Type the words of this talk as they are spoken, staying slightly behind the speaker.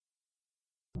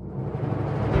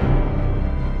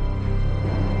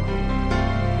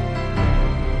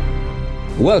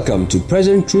Welcome to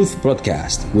Present Truth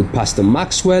Broadcast with Pastor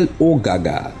Maxwell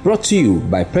Ogaga, brought to you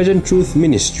by Present Truth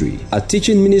Ministry, a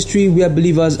teaching ministry where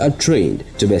believers are trained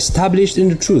to be established in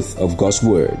the truth of God's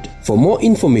Word. For more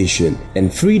information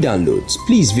and free downloads,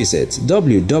 please visit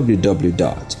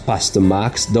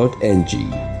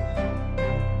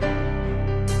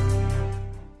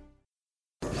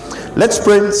www.pastormax.ng. Let's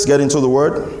pray. Let's get into the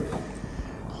Word.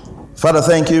 Father,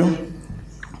 thank you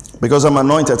because I'm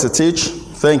anointed to teach.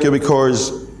 Thank you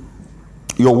because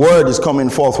your word is coming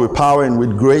forth with power and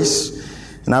with grace.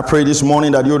 And I pray this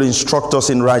morning that you would instruct us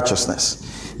in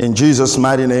righteousness. In Jesus'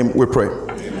 mighty name we pray.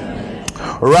 Amen.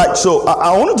 All right, so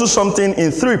I want to do something in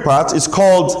three parts. It's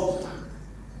called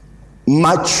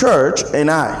My Church and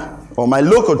I, or My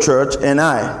Local Church and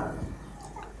I.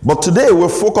 But today we're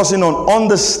focusing on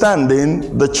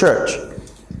understanding the church.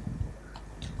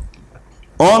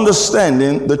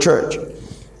 Understanding the church.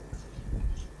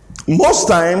 Most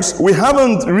times we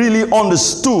haven't really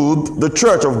understood the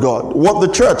church of God, what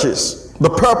the church is, the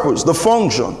purpose, the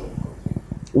function,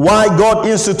 why God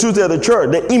instituted the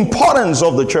church, the importance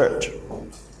of the church.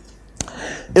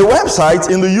 A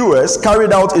website in the US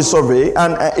carried out a survey,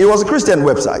 and it was a Christian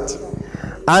website,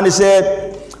 and it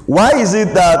said, why is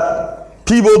it that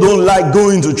people don't like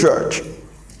going to church?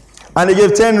 And they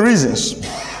gave 10 reasons.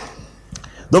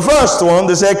 The first one,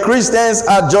 they said Christians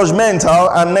are judgmental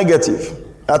and negative.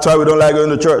 That's why we don't like going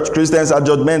to church. Christians are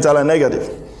judgmental and negative.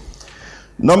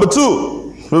 Number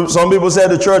two, some people say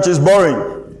the church is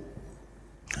boring.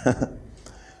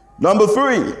 Number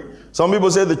three, some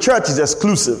people say the church is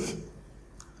exclusive.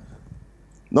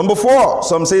 Number four,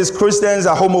 some say Christians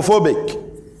are homophobic.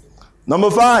 Number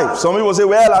five, some people say,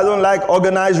 well, I don't like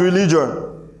organized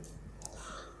religion.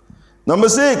 Number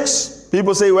six,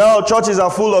 people say, well, churches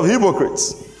are full of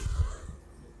hypocrites.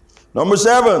 Number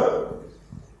seven,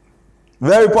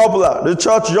 very popular, the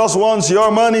church just wants your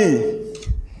money.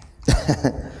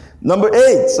 Number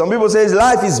eight, some people say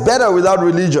life is better without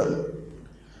religion.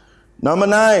 Number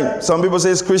nine, some people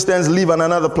say Christians live on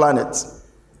another planet.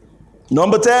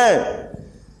 Number 10,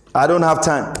 I don't have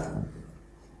time.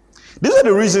 These are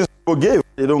the reasons people give.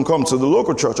 They don't come to the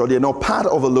local church, or they're not part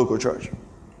of a local church.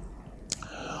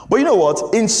 But you know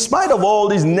what? In spite of all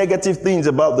these negative things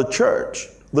about the church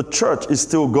is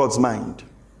still God's mind.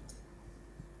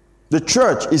 The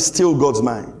church is still God's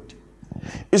mind.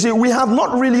 You see, we have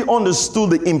not really understood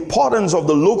the importance of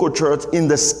the local church in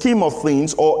the scheme of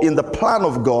things or in the plan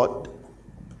of God.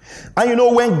 And you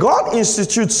know, when God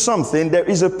institutes something, there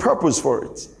is a purpose for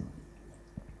it.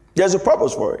 There's a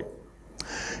purpose for it.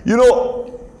 You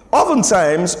know,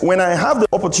 oftentimes when I have the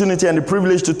opportunity and the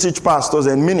privilege to teach pastors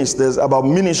and ministers about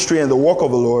ministry and the work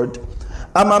of the Lord,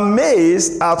 I'm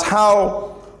amazed at how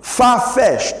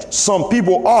far-fetched some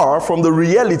people are from the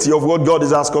reality of what God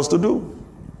has asked us to do.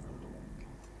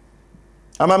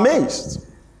 I'm amazed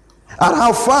at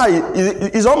how far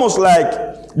it's almost like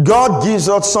God gives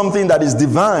us something that is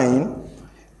divine,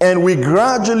 and we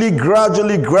gradually turn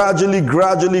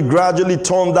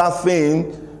that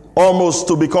thing almost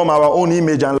to become our own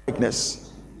image and likeness.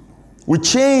 We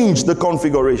change the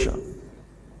configuration.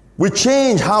 We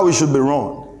change how it should be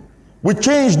run. We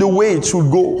change the way it should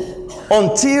go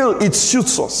until it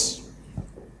suits us.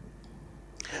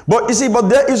 But you see, but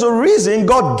there is a reason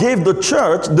God gave the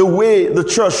church the way the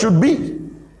church should be.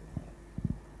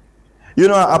 You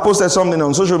know, I posted something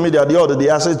on social media the other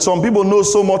day. I said, some people know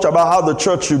so much about how the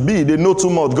church should be, they know too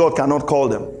much, God cannot call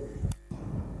them.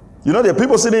 You know, there are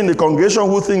people sitting in the congregation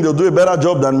who think they'll do a better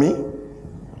job than me.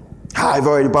 I've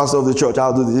already pastor of the church,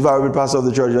 I'll do this. If I were pastor of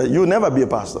the church, you'll never be a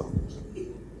pastor.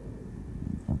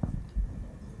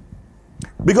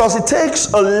 Because it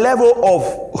takes a level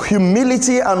of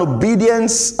humility and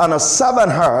obedience and a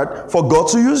servant heart for God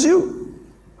to use you.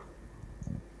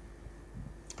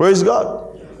 Praise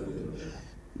God.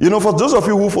 You know, for those of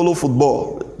you who follow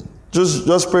football,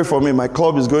 just pray for me. My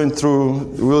club is going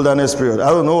through wilderness period. I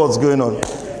don't know what's going on.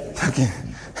 Okay.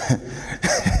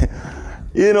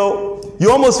 You know,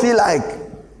 you almost feel like,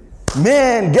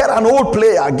 man, get an old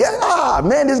player.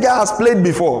 Man, this guy has played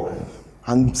before.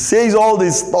 And says all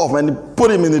this stuff and put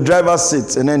him in the driver's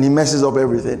seat, and then he messes up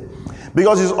everything.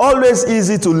 Because it's always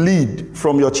easy to lead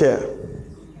from your chair.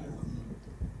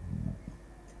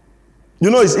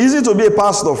 You know, it's easy to be a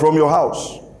pastor from your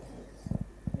house.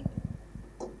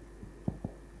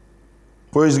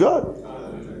 Praise God.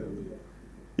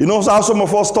 You know how some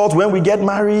of us thought when we get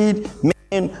married, man,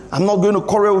 I'm not going to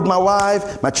quarrel with my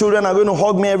wife. My children are going to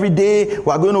hug me every day.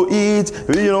 We're going to eat.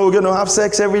 You know, we're going to have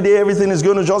sex every day. Everything is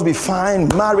going to just be fine.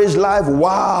 Marriage life,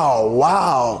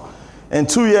 wow. And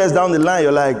 2 years down the line,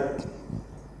 you're like,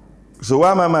 so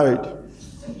why am I married?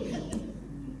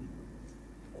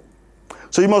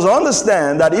 So you must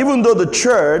understand that even though the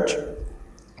church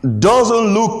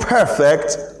doesn't look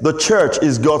perfect, the church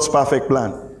is God's perfect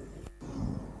plan.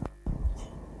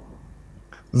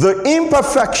 The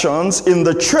imperfections in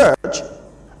the church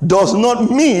does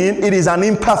not mean it is an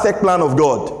imperfect plan of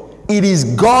God. It is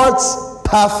God's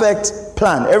perfect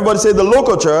plan. Everybody say the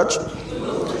local church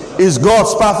is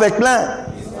God's perfect plan.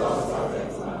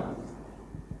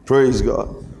 Praise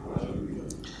God.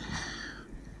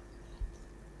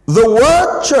 The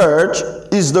word church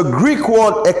is the Greek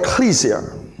word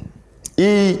ekklesia.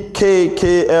 E-K-K-L-E-S-I-A.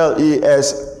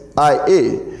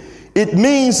 It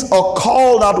means a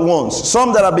called out ones.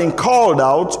 Some that have been called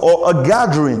out, or a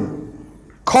gathering.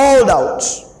 Called out.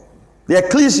 The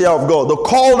ecclesia of God. The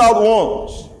called out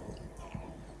ones.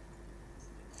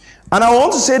 And I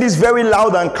want to say this very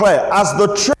loud and clear. As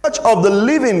the church of the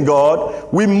living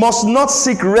God, we must not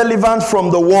seek relevance from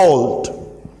the world.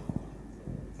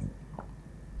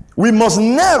 We must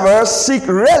never seek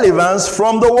relevance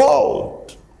from the world.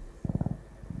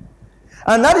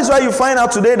 And that is why you find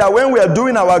out today that when we are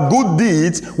doing our good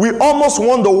deeds, we almost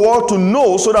want the world to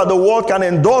know so that the world can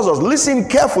endorse us. Listen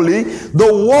carefully.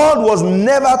 The world was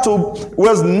never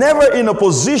in a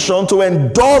position to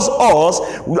endorse us.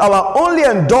 Our only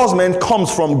endorsement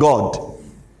comes from God.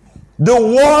 The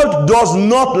world does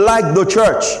not like the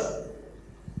church.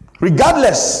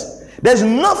 Regardless, there's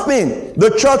nothing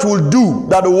the church will do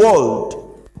that the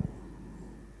world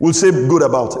will say good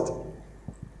about it.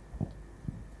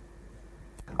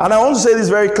 And I want to say this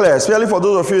very clear, especially for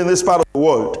those of you in this part of the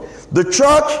world. The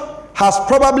church has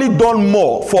probably done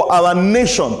more for our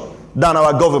nation than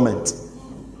our government.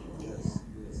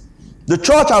 The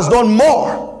church has done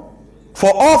more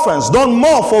for orphans, done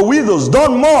more for widows,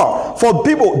 done more for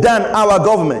people than our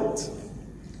government.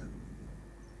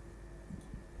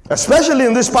 Especially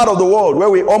in this part of the world where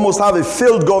we almost have a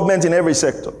failed government in every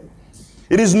sector.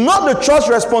 It is not the church's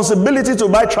responsibility to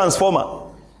buy transformer.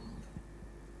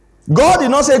 God did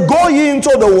not say, go ye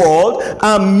into the world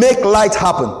and make light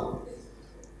happen.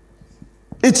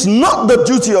 It's not the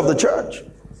duty of the church.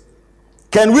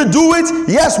 Can we do it?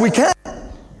 Yes, we can.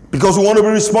 Because we want to be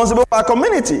responsible for our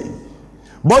community.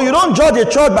 But you don't judge a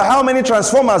church by how many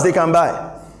transformers they can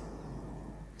buy.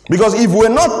 Because if we're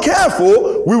not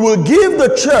careful, we will give the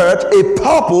church a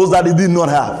purpose that it did not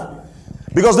have.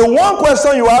 Because the one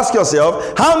question you ask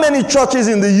yourself, how many churches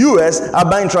in the US are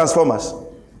buying transformers?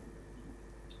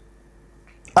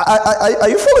 Are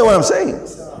you following what I'm saying?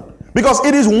 Because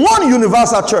it is one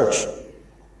universal church.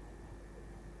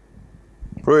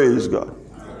 Praise God.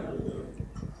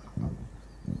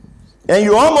 And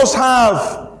you almost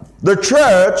have the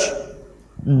church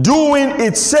doing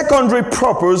its secondary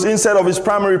purpose instead of its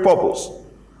primary purpose.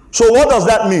 So what does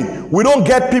that mean? We don't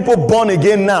get people born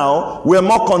again now. We're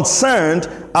more concerned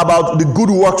about the good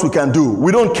works we can do.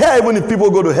 We don't care even if people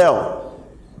go to hell.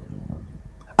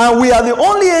 And we are the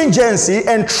only agency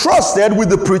entrusted with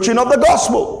the preaching of the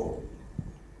gospel.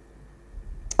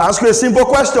 I ask you a simple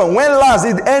question. When last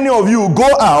did any of you go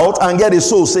out and get a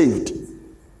soul saved?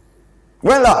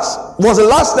 When last? Was the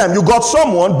last time you got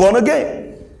someone born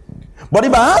again? But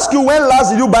if I ask you, when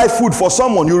last did you buy food for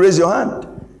someone? You raise your hand.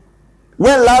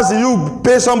 When last did you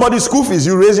pay somebody's school fees?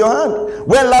 You raise your hand.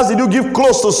 When last did you give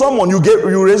clothes to someone? You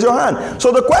raise your hand.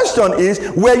 So the question is,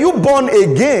 were you born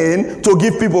again to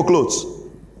give people clothes?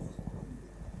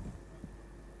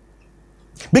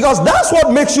 Because that's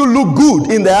what makes you look good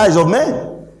in the eyes of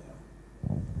men.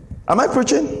 Am I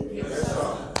preaching? Yes,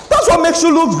 sir. That's what makes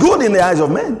you look good in the eyes of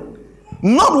men.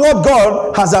 Not what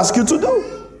God has asked you to do.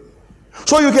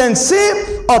 So you can see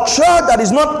a church that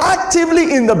is not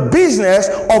actively in the business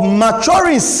of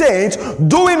maturing saints,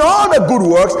 doing all the good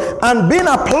works and being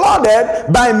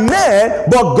applauded by men,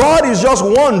 but God is just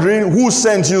wondering who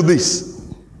sent you this.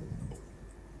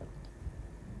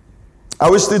 Are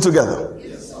we still together?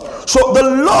 So the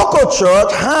local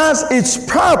church has its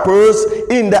purpose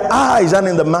in the eyes and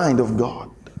in the mind of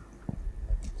God.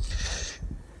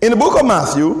 In the book of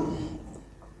Matthew,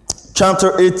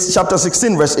 chapter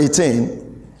 16, verse 18.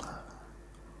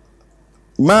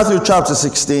 Matthew chapter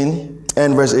 16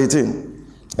 and verse 18.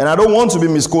 And I don't want to be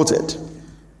misquoted.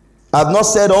 I've not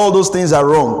said all those things are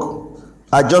wrong.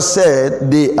 I just said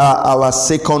they are our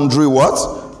secondary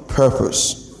what?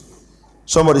 Purpose.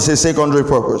 Somebody say secondary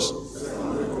purpose.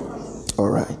 All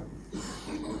right.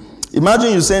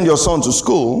 Imagine you send your son to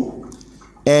school,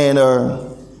 and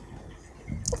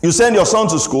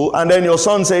then your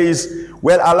son says,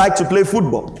 well, I like to play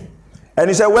football. And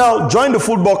you say, well, join the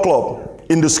football club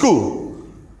in the school.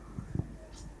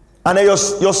 And then your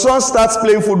son starts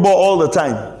playing football all the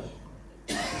time.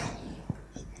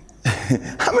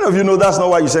 How many of you know that's not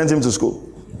why you sent him to school?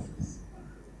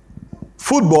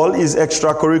 Football is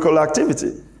extracurricular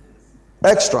activity.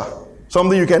 Extra.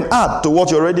 Something you can add to what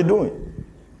you're already doing.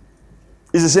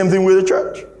 It's the same thing with the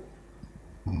church.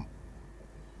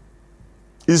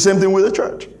 It's the same thing with the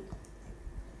church.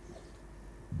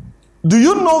 Do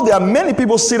you know there are many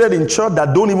people seated in church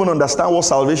that don't even understand what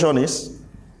salvation is?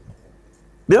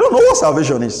 They don't know what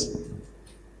salvation is.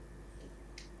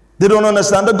 They don't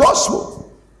understand the gospel.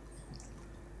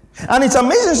 And it's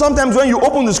amazing sometimes when you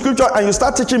open the scripture and you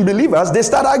start teaching believers, they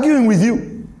start arguing with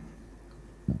you.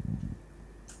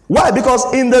 Why?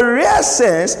 Because in the real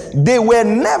sense, they were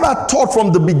never taught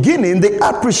from the beginning the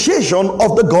appreciation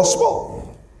of the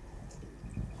gospel.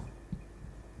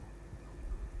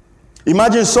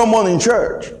 Imagine someone in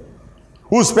church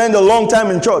who spent a long time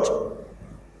in church.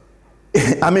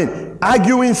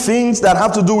 Arguing things that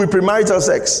have to do with premarital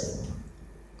sex.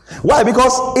 Why?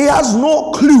 Because he has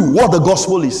no clue what the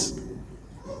gospel is.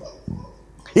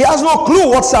 He has no clue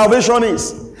what salvation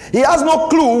is. He has no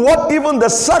clue what even the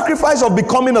sacrifice of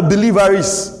becoming a believer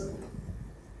is.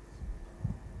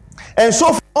 And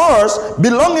so for us,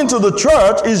 belonging to the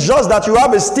church is just that you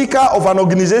have a sticker of an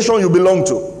organization you belong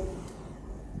to.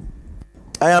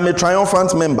 I am a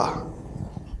triumphant member.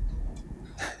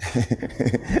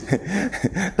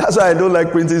 That's why I don't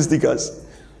like printing stickers.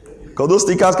 Because those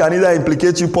stickers can either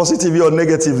implicate you positively or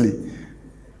negatively.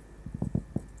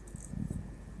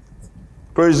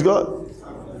 Praise God.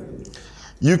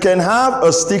 You can have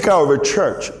a sticker of a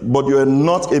church, but you are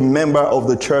not a member of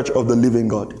the church of the living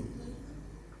God.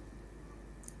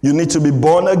 You need to be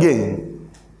born again.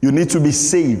 You need to be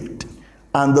saved.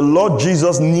 And the Lord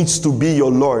Jesus needs to be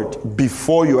your Lord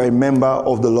before you are a member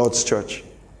of the Lord's church.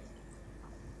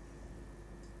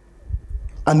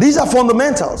 And these are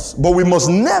fundamentals, but we must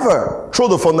never throw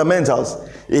the fundamentals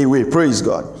away. Praise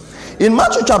God. In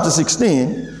Matthew chapter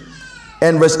 16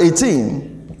 and verse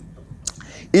 18,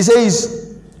 it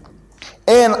says,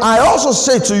 "And I also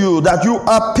say to you that you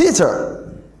are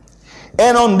Peter,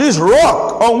 and on this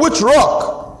rock," on which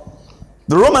rock?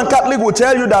 The Roman Catholic will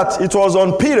tell you that it was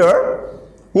on Peter,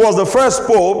 who was the first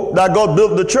pope, that God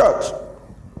built the church.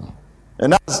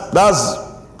 And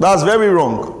that's very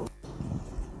wrong.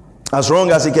 As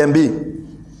wrong as it can be.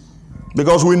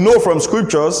 Because we know from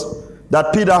scriptures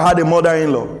that Peter had a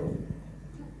mother-in-law.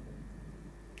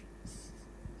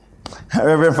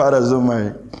 Reverend fathers don't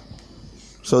marry.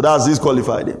 So that's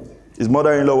disqualified him. His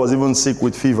mother-in-law was even sick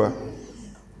with fever.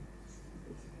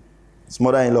 His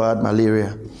mother-in-law had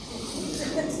malaria.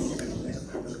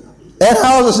 And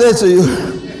I also say to you,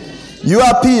 you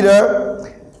are Peter,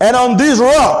 and on this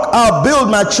rock I'll build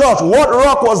my church. What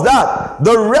rock was that?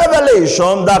 The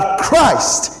revelation that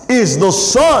Christ is the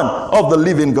Son of the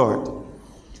living God.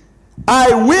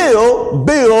 I will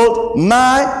build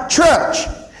my church.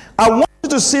 I want you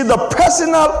to see the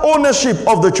personal ownership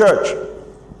of the church.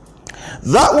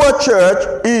 That word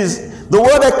church is the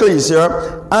word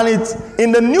ecclesia, and it's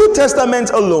in the New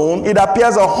Testament alone, it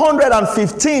appears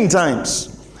 115 times.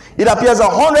 It appears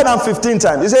 115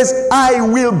 times. It says, I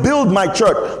will build my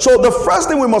church. So the first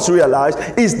thing we must realize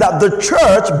is that the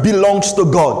church belongs to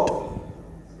God.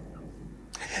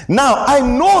 Now, I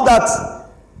know that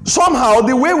somehow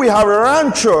the way we have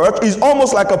run church is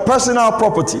almost like a personal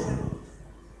property.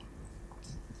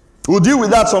 We'll deal with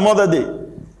that some other day.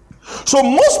 So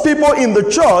most people in the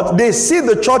church, they see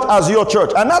the church as your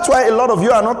church. And that's why a lot of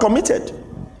you are not committed.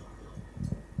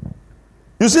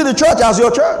 You see the church as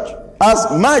your church.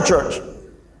 As my church.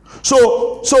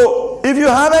 So if you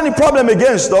have any problem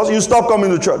against us, you stop coming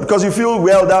to church because you feel,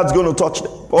 well, that's going to touch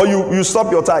them. Or you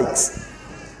stop your tithes.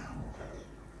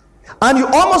 And you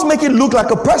almost make it look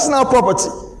like a personal property.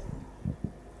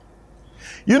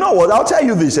 You know what? I'll tell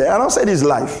you this, and I'll say this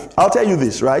live. I'll tell you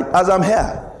this, right? As I'm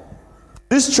here,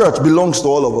 this church belongs to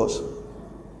all of us.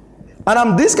 And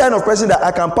I'm this kind of person that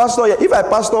I can pastor here. If I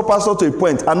pastor to a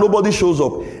point and nobody shows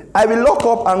up, I will lock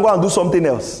up and go and do something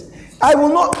else. I will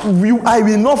not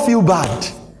feel bad.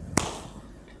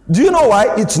 Do you know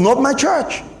why? It's not my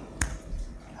church.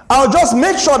 I'll just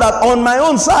make sure that on my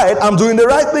own side, I'm doing the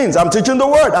right things. I'm teaching the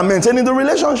word. I'm maintaining the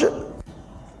relationship.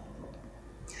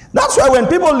 That's why when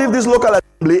people leave this local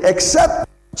assembly, except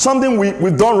something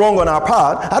we've done wrong on our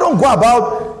part, I don't go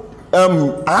about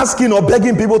asking or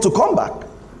begging people to come back.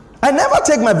 I never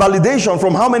take my validation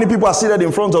from how many people are seated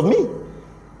in front of me.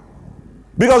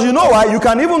 Because you know why? You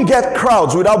can even get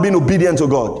crowds without being obedient to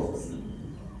God.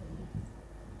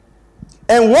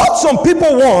 And what some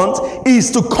people want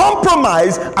is to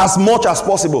compromise as much as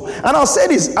possible. And I'll say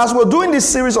this, as we're doing this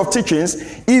series of teachings,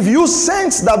 if you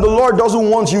sense that the Lord doesn't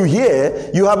want you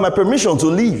here, you have my permission to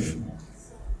leave.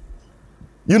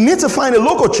 You need to find a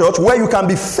local church where you can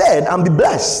be fed and be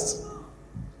blessed.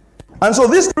 And so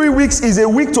this 3 weeks is a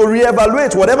week to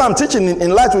reevaluate whatever I'm teaching in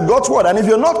light with God's word. And if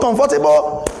you're not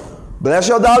comfortable, bless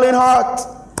your darling heart.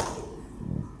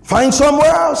 Find somewhere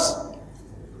else.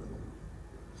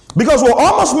 Because we're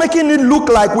almost making it look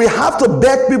like we have to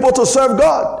beg people to serve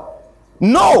God.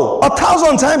 No,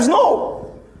 1,000 times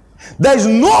no. There is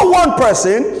no one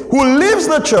person who leaves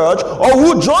the church or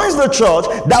who joins the church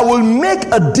that will make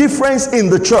a difference in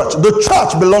the church. The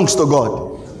church belongs to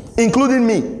God, including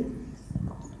me.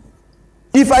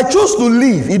 If I choose to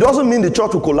leave, it doesn't mean the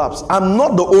church will collapse. I'm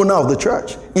not the owner of the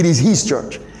church. It is his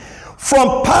church.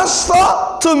 From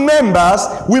pastor to members,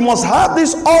 we must have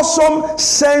this awesome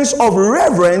sense of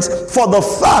reverence for the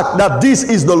fact that this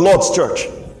is the Lord's church.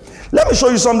 Let me show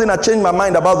you something that changed my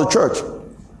mind about the church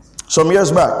some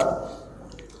years back.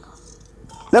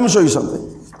 Let me show you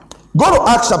something. Go to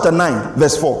Acts chapter 9,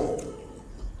 verse 4.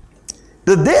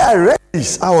 The day I read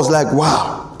this, I was like,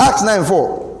 wow. Acts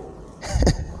 9:4.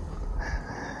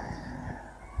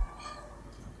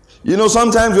 You know,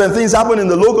 sometimes when things happen in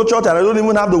the local church and I don't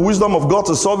even have the wisdom of God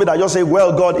to solve it, I just say,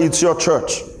 well, God, it's your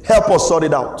church. Help us sort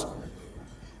it out.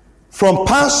 From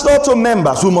pastor to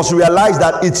members, we must realize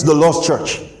that it's the Lord's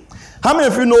church. How many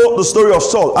of you know the story of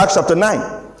Saul, Acts chapter 9?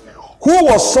 Who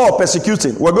was Saul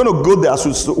persecuting? We're going to go there.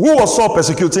 Who was Saul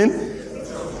persecuting?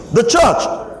 The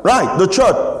church. Right, the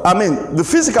church. I mean, the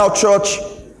physical church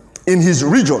in his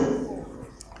region.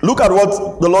 Look at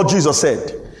what the Lord Jesus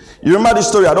said. You remember this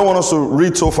story? I don't want us to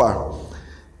read so far.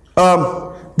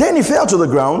 Then he fell to the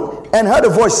ground and heard a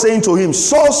voice saying to him,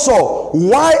 Saul, Saul,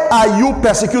 why are you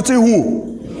persecuting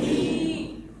who?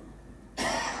 Me.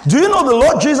 Do you know the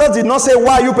Lord Jesus did not say,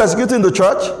 why are you persecuting the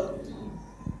church?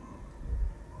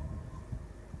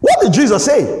 What did Jesus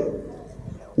say?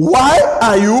 Why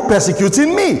are you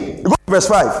persecuting me? Go to verse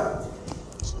 5.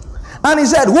 And he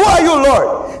said, who are you,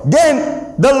 Lord?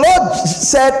 Then the Lord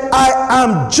said, I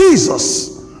am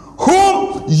Jesus,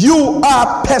 whom you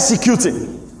are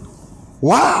persecuting.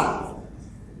 Wow.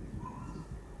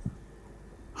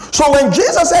 So when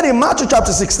Jesus said in Matthew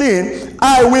chapter 16,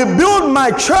 I will build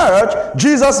my church,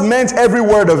 Jesus meant every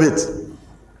word of it.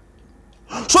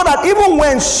 So that even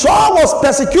when Saul was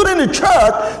persecuting the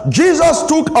church, Jesus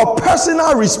took a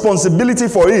personal responsibility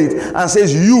for it and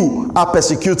says, you are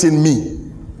persecuting me.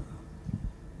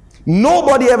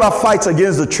 Nobody ever fights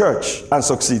against the church and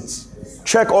succeeds.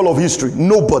 Check all of history.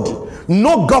 Nobody.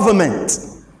 No government.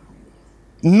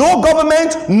 No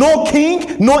government, no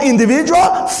king, no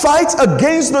individual fights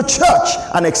against the church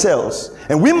and excels.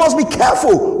 And we must be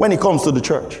careful when it comes to the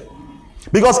church.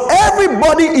 Because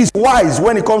everybody is wise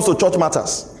when it comes to church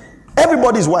matters.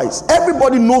 Everybody is wise.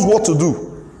 Everybody knows what to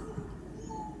do.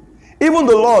 Even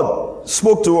the Lord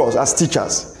spoke to us as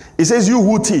teachers. He says, you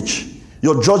who teach,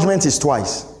 your judgment is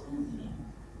twice.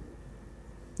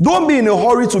 Don't be in a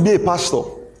hurry to be a pastor.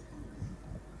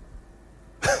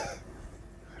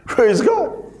 Praise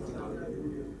God.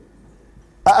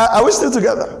 Are we still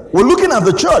together? We're looking at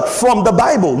the church from the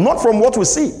Bible, not from what we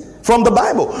see. From the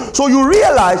Bible. So you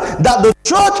realize that the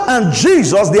church and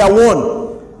Jesus, they are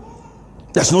one.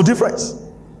 There's no difference.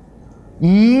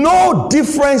 No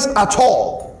difference at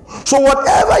all. So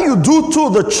whatever you do to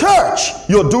the church,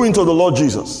 you're doing to the Lord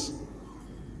Jesus.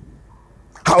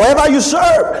 However you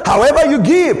serve, however you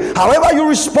give, however you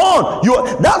respond,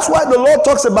 that's why the Lord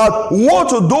talks about woe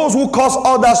to those who cause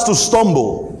others to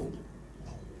stumble.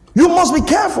 You must be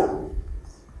careful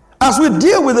as we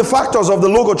deal with the factors of the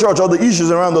local church or the issues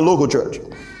around the local church.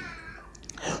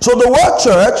 So the word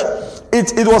church,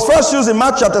 it was first used in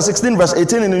Mark chapter 16 verse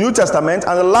 18 in the New Testament,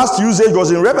 and the last usage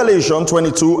was in Revelation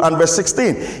 22 and verse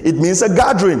 16. It means a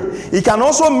gathering. It can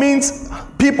also mean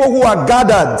people who are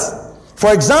gathered.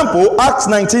 For example, Acts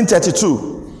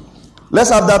 19:32.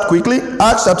 Let's have that quickly.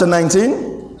 Acts chapter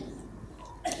 19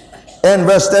 and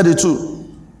verse 32.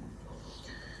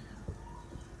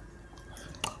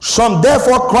 Some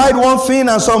therefore cried one thing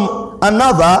and some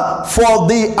another, for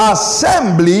the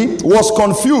assembly was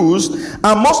confused,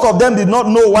 and most of them did not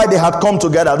know why they had come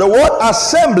together. The word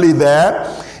assembly there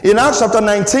in Acts chapter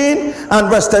 19 and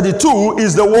verse 32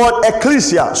 is the word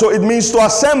ecclesia. So it means to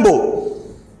assemble.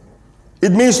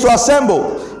 It means to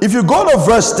assemble. If you go to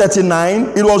verse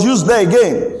 39, it was used there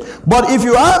again. But if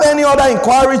you have any other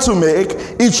inquiry to make,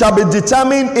 it shall be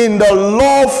determined in the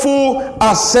lawful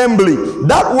assembly.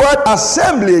 That word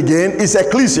assembly again is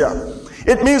ecclesia.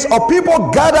 It means a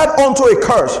people gathered unto a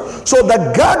curse. So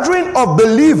the gathering of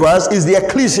believers is the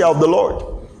ecclesia of the Lord.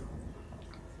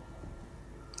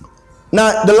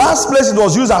 Now, the last place it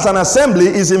was used as an assembly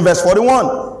is in verse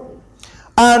 41.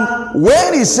 And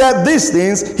when he said these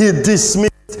things, he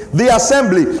dismissed The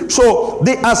assembly. So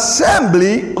the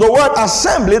assembly, the word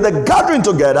assembly, the gathering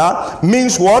together,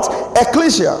 means what?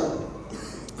 Ecclesia.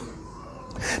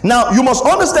 Now, you must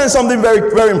understand something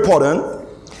very, very important.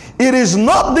 It is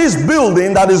not this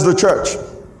building that is the church.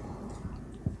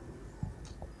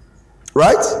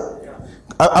 Right?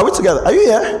 Are we together? Are you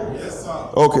here? Yes, sir.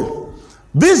 Okay.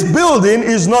 This building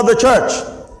is not the church.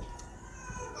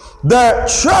 The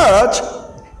church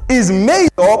is made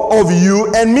up of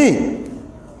you and me.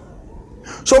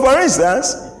 So, for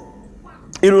instance,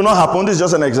 it will not happen. This is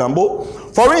just an example.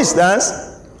 For instance,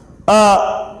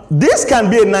 this can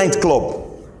be a nightclub.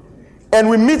 And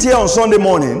we meet here on Sunday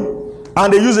morning,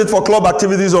 and they use it for club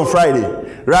activities on Friday,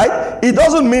 right? It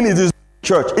doesn't mean it is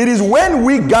church. It is when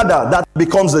we gather that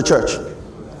becomes the church.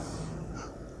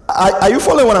 Are you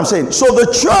following what I'm saying? So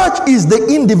the church is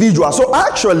the individual. So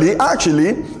actually,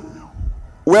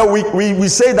 well, we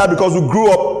say that because we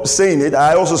grew up saying it.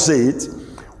 I also say it.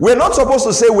 We're not supposed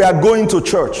to say we are going to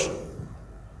church.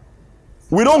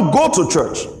 We don't go to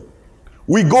church.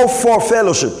 We go for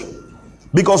fellowship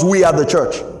because we are the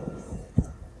church.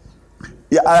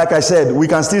 Yeah, like I said, we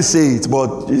can still say it,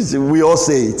 but we all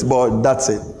say it, but that's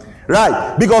it.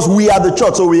 Right? Because we are the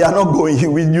church, so we are not going.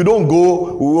 You don't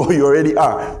go, you already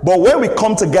are. But when we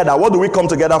come together, what do we come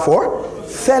together for?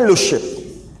 Fellowship.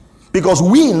 Because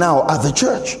we now are the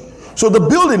church. So the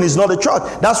building is not the church.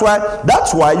 That's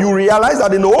why you realize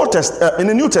that in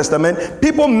the New Testament,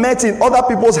 people met in other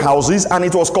people's houses, and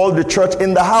it was called the church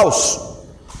in the house.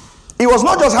 It was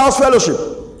not just house fellowship.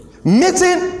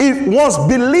 Meeting, if once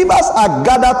believers are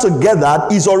gathered together,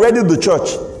 is already the church.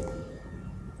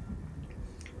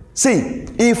 See,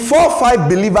 if 4 or 5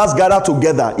 believers gather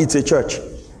together, it's a church.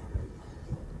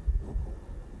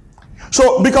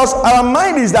 So, because our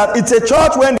mind is that it's a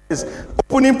church when there's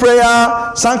opening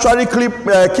prayer, sanctuary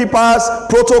keepers,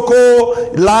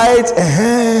 protocol, lights.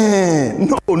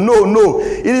 No.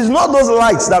 It is not those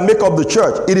lights that make up the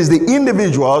church. It is the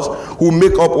individuals who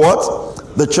make up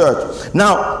what? The church.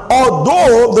 Now,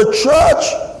 although the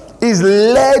church is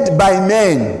led by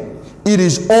men, it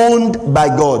is owned by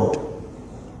God.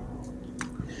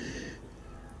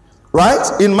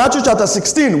 Right? In Matthew chapter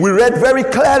 16, we read very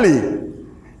clearly.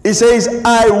 It says,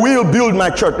 I will build my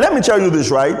church. Let me tell you this,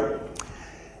 right?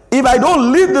 If I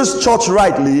don't lead this church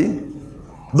rightly,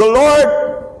 the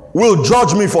Lord will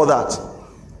judge me for that.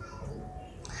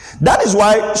 That is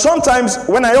why sometimes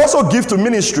when I also give to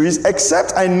ministries,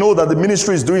 except I know that the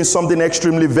ministry is doing something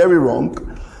extremely very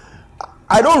wrong,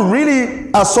 I don't really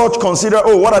as such consider,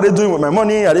 what are they doing with my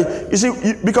money? You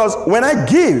see, because when I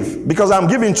give, because I'm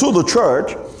giving to the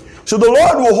church, so the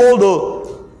Lord will hold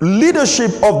the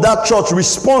leadership of that church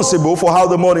responsible for how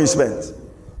the money is spent.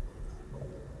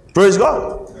 Praise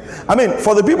God. I mean,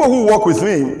 for the people who work with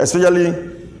me,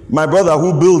 especially my brother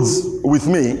who builds with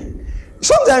me,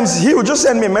 sometimes he will just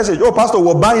send me a message, Pastor,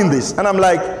 we're buying this. And I'm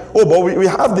like, but we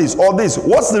have this or this.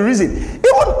 What's the reason?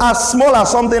 Even as small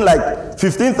as something like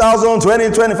 15,000, 20,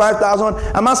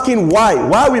 25,000. I'm asking why.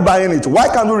 Why are we buying it? Why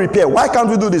can't we repair? Why can't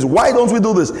we do this? Why don't we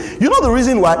do this? You know the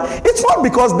reason why? It's not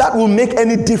because that will make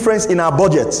any difference in our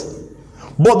budget.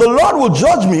 But the Lord will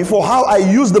judge me for how I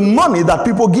use the money that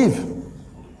people give.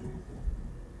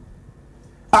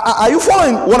 Are you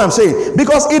following what I'm saying?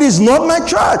 Because it is not my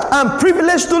church. I'm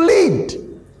privileged to lead.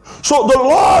 So the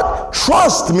Lord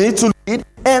trusts me to lead,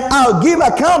 and I'll give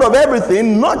account of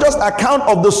everything, not just account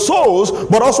of the souls,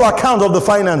 but also account of the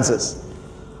finances.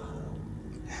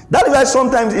 That is why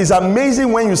sometimes it's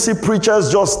amazing when you see preachers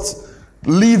just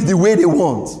live the way they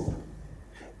want.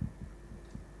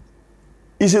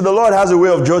 You see, the Lord has a way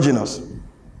of judging us.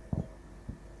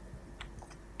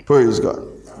 Praise God.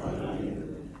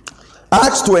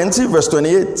 Acts 20, verse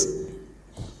 28.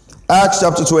 Acts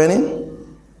chapter 20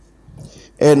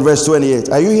 and verse 28.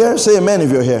 Are you here? Say amen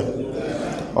if you're here.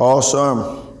 Amen.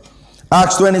 Awesome.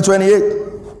 Acts 20,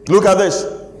 28. Look at this.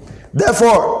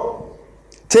 Therefore,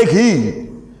 take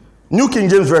heed. New King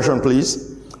James Version,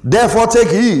 please. Therefore, take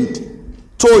heed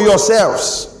to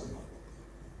yourselves.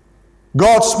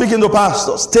 God speaking to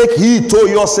pastors. Take heed to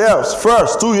yourselves.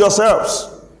 First, to yourselves.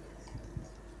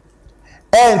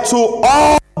 And to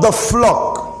all the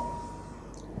flock,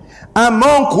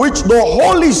 among which the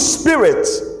Holy Spirit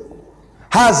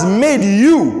has made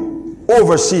you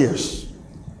overseers.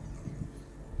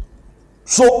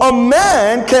 So a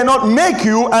man cannot make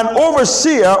you an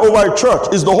overseer over a church.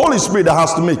 It's the Holy Spirit that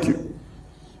has to make you.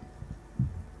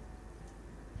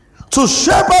 To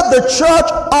shepherd the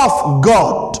church of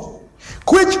God,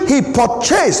 which he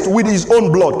purchased with his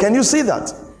own blood. Can you see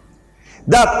that?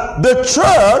 That the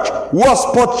church was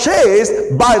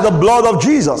purchased by the blood of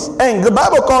Jesus. And the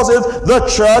Bible calls it the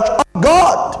church of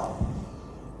God.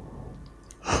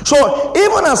 So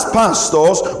even as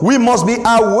pastors, we must be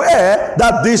aware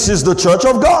that this is the church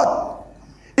of God.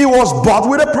 It was bought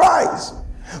with a price.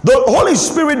 The Holy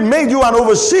Spirit made you an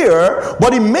overseer,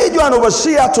 but He made you an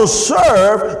overseer to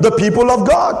serve the people of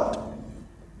God.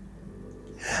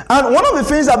 And one of the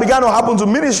things that began to happen to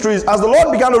ministries, as the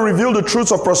Lord began to reveal the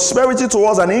truths of prosperity to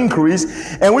us and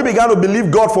increase, and we began to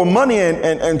believe God for money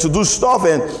and to do stuff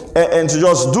and to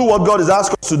just do what God has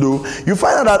asked us to do, you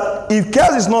find out that if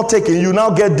care is not taken, you now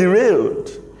get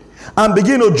derailed and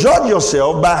begin to judge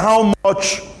yourself by how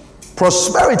much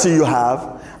prosperity you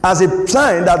have as a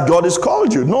sign that God has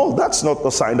called you. No, that's not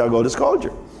the sign that God has called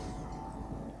you.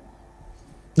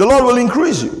 The Lord will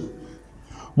increase you.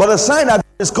 But the sign that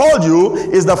God has called you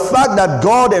is the fact that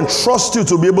God entrusts you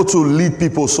to be able to lead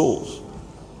people's souls.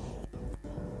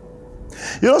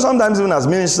 You know, sometimes even as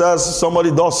ministers, somebody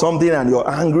does something and you're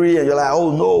angry and you're like,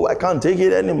 oh no, I can't take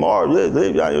it anymore.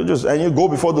 And you go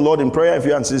before the Lord in prayer if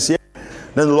you're sincere.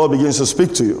 Then the Lord begins to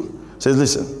speak to you. Says,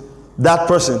 listen, that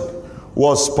person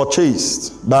was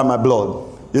purchased by my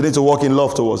blood. You need to walk in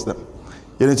love towards them.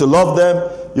 You need to love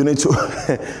them. You need to,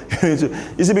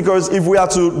 you see, because if we are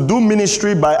to do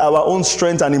ministry by our own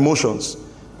strength and emotions,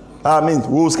 we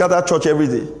will scatter church every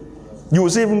day. You will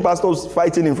see even pastors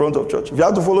fighting in front of church. If you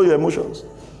have to follow your emotions.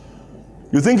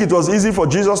 You think it was easy for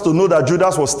Jesus to know that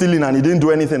Judas was stealing and He didn't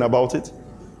do anything about it?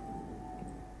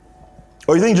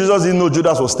 Or you think Jesus didn't know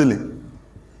Judas was stealing?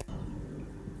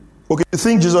 Okay, you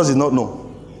think Jesus did not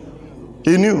know?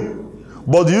 He knew.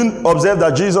 But do you observe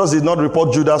that Jesus did not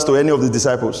report Judas to any of the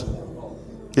disciples?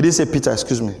 He didn't say, Peter,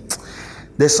 excuse me.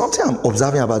 There's something I'm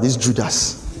observing about this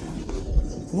Judas.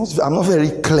 I'm not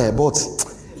very clear, but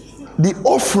the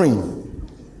offering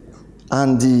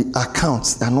and the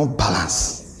accounts, they're not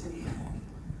balanced.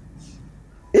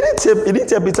 He didn't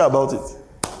tell Peter about it.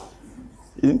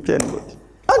 He didn't tell anybody.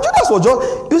 And Judas was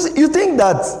just, you think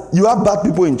that you have bad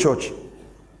people in church.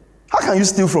 How can you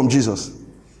steal from Jesus?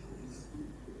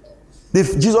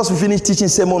 If Jesus will finish teaching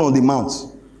Sermon on the Mount,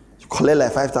 you collect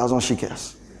like 5,000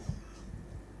 shekels.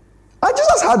 And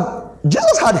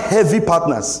Jesus had heavy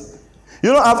partners.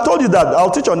 You know, I've told you that.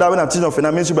 I'll teach on that when I'm teaching on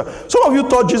financial ministry. Some of you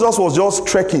thought Jesus was just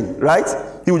trekking, right?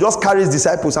 He would just carry his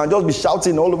disciples and just be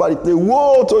shouting all over the place.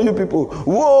 Whoa, to you people.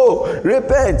 Whoa,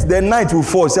 repent. Then night will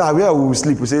fall. Say, where will we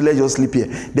sleep? We say, let's just sleep here.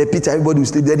 Then Peter, everybody will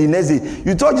sleep. Then the next day,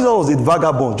 you thought Jesus was a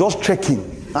vagabond, just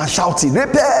trekking and shouting,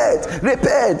 repent,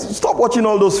 repent. Stop watching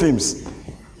all those films.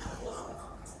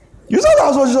 You saw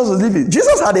that's what Jesus was living.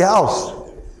 Jesus had a house.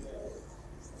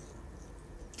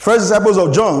 First disciples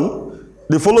of John,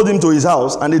 they followed him to his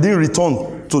house and they didn't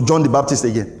return to John the Baptist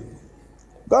again.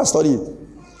 Go and study it.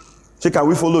 Say, can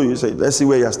we follow you? You say, let's see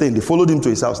where you're staying. They followed him to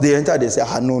his house. They entered, they said,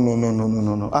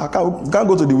 no. I can't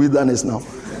go to the wilderness now.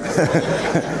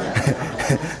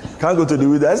 Can't go to the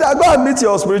wilderness. I said, go and meet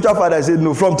your spiritual father. I said,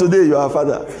 no, from today you are a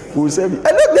father. We will save you. And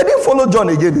then they didn't follow John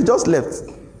again. They just left.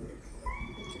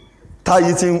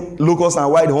 Tired eating locusts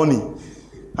and white honey.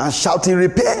 And shouting,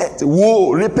 repent,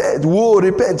 whoa, repent, whoa,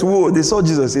 repent, whoa. They saw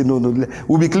Jesus say, no,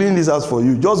 we'll be cleaning this house for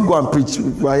you. Just go and preach.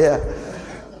 We're here.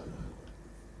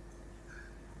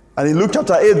 And in Luke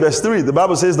chapter 8, verse 3, the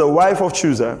Bible says the wife of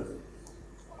Chusa,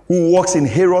 who works in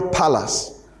Herod's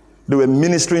palace, they were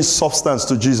ministering substance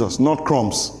to Jesus, not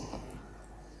crumbs.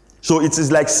 So it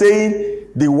is like saying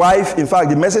the wife, in fact,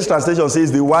 the Message translation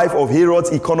says the wife of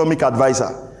Herod's economic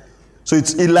advisor. So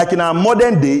it's like in our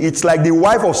modern day, it's like the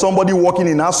wife of somebody working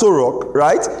in Aso Rock,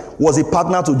 right, was a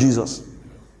partner to Jesus.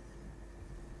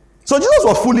 So Jesus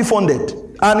was fully funded.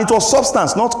 And it was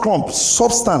substance, not crumb.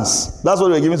 Substance. That's what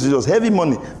they were giving to Jesus. Heavy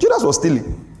money. Judas was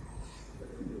stealing.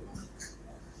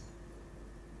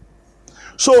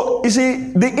 So, you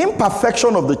see, the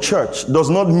imperfection of the church does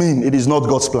not mean it is not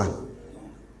God's plan.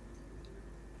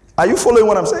 Are you following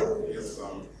what I'm saying?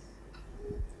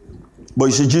 But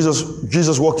you see,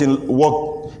 Jesus walked in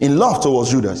love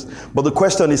towards Judas. But the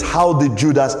question is, how did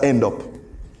Judas end up?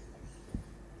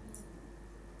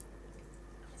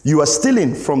 You are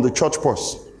stealing from the church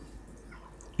purse.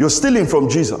 You're stealing from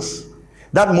Jesus.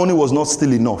 That money was not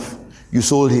still enough. You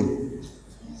sold him.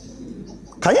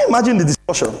 Can you imagine the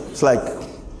discussion? It's like,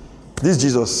 this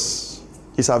Jesus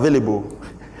is available.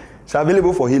 It's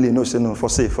available for healing. No, say no, for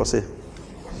sale.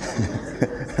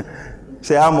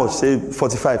 Say how much? Say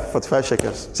 45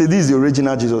 shekels. Say this is the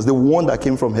original Jesus, the one that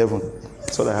came from heaven.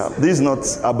 That's what I have. This is not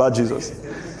about Jesus.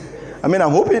 I'm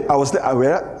hoping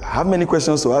I have many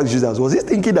questions to ask Jesus. Was he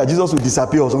thinking that Jesus would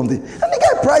disappear or something? And the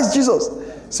guy priced Jesus.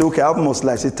 Say, okay, how much?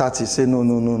 Like, say 30. Say,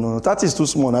 no. 30 is too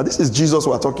small. Now, this is Jesus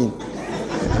we're talking.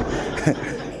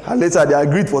 And later, they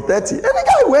agreed for 30. And the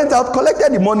guy went out,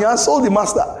 collected the money, and sold the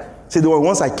master. Say,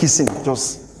 once I kiss him,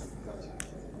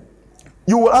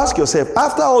 You will ask yourself,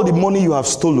 after all the money you have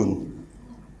stolen,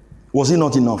 was it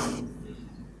not enough?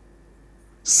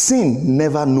 Sin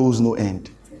never knows no end.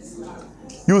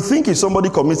 You think if somebody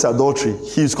commits adultery,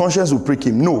 his conscience will prick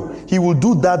him. No, he will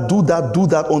do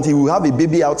that until he will have a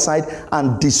baby outside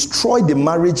and destroy the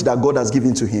marriage that God has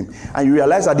given to him. And you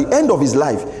realize at the end of his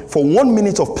life, for 1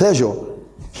 minute of pleasure,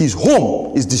 his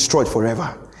home is destroyed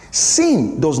forever.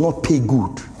 Sin does not pay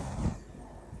good.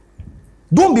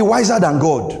 Don't be wiser than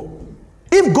God.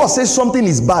 If God says something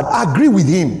is bad, agree with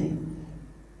him.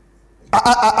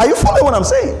 Are you following what I'm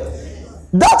saying?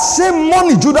 That same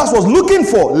money Judas was looking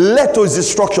for led to his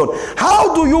destruction.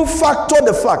 How do you factor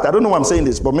the fact, I don't know why I'm saying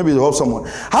this, but maybe it'll help someone.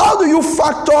 How do you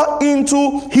factor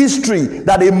into history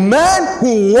that a man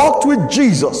who walked with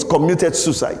Jesus committed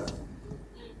suicide?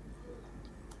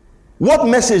 What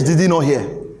message did he not hear?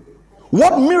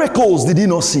 What miracles did he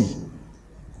not see?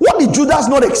 What did Judas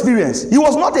not experience? He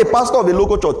was not a pastor of a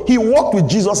local church. He walked with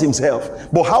Jesus himself.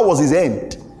 But how was his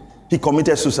end? He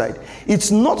committed suicide. It's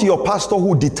not your pastor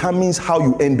who determines how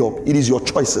you end up. It is your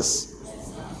choices.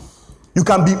 You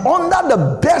can be under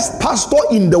the best pastor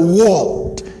in the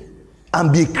world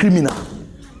and be a criminal.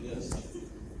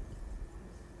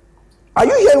 Are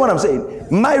you hearing what I'm saying?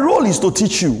 My role is to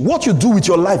teach you. What you do with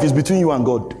your life is between you and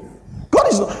God.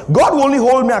 God will only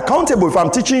hold me accountable if I'm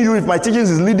teaching you, if my teachings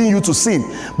is leading you to sin.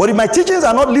 But if my teachings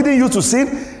are not leading you to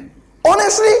sin,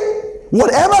 honestly,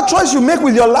 whatever choice you make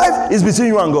with your life is between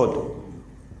you and God.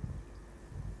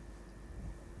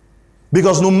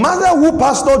 Because no matter who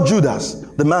pastored Judas,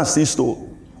 the man still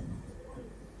stole.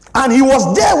 And he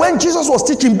was there when Jesus was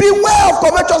teaching, beware of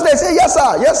covetousness. They say, yes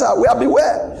sir, we are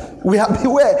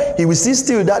beware. He will still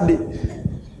steal that day.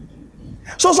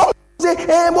 So some say,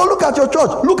 hey, but look at your church,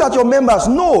 look at your members.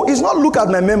 No, it's not look at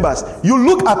my members. You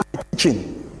look at my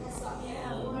teaching.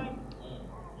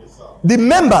 The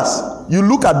members, you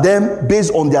look at them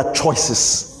based on their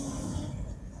choices.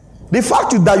 The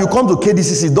fact that you come to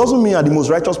KDCC doesn't mean you're the most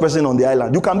righteous person on the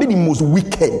island. You can be the most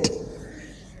wicked.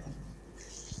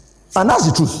 And that's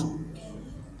the truth.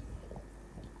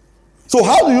 So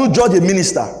how do you judge a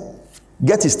minister?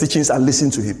 Get his teachings and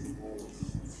listen to him.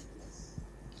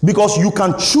 Because you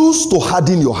can choose to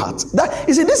harden your heart.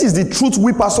 You see, this is the truth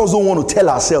we pastors don't want to tell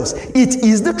ourselves. It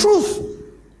is the truth.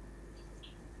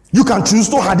 You can choose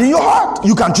to harden your heart.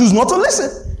 You can choose not to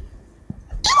listen.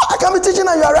 I can be teaching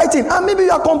and you are writing, and maybe you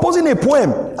are composing a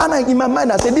poem. And in my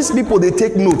mind, I say, these people, they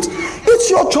take note. It's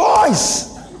your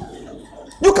choice.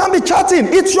 You can be chatting.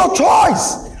 It's your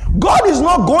choice. God is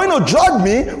not going to judge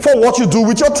me for what you do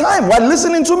with your time while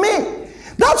listening to me.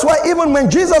 That's why even when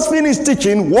Jesus finished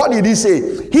teaching, what did he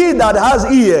say? He that has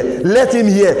ear, let him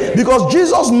hear. Because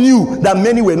Jesus knew that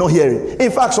many were not hearing.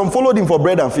 In fact, some followed him for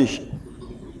bread and fish.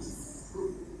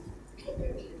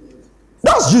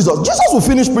 That's Jesus. Jesus will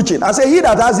finish preaching and say, he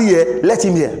that has ear, let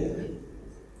him hear.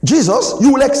 Jesus,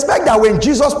 you will expect that when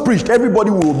Jesus preached,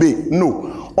 everybody will obey.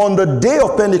 No. On the day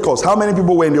of Pentecost, how many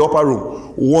people were in the upper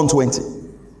room? 120.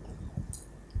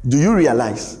 Do you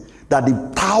realize that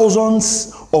the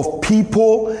thousands of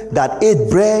people that ate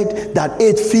bread, that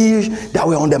ate fish, that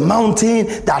were on the mountain,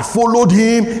 that followed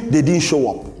him, they didn't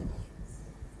show up?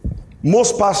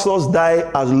 Most pastors die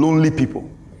as lonely people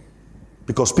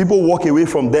because people walk away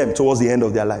from them towards the end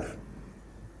of their life.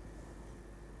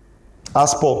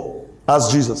 Ask Paul,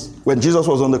 ask Jesus. When Jesus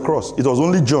was on the cross, it was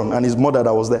only John and his mother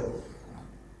that was there.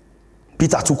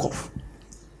 Peter took off.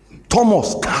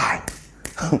 Thomas died.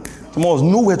 Thomas was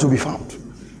nowhere to be found.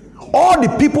 All the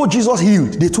people Jesus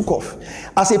healed, they took off.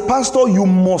 As a pastor, you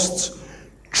must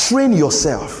train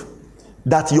yourself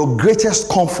that your greatest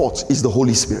comfort is the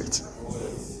Holy Spirit.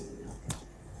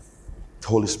 The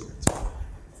Holy Spirit.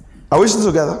 Are we still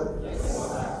together?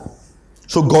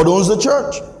 So God owns the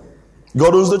church.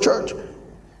 God owns the church.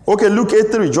 Okay, Luke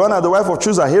 8:3. Joanna, the wife of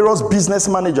Chusa, Herod's business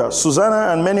manager,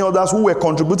 Susanna and many others who were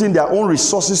contributing their own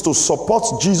resources to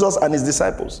support Jesus and his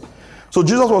disciples. So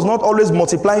Jesus was not always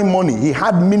multiplying money. He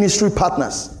had ministry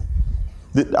partners.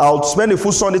 I'll spend a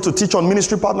full Sunday to teach on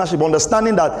ministry partnership,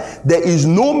 understanding that there is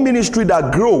no ministry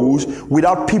that grows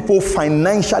without people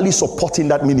financially supporting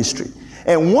that ministry.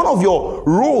 And one of your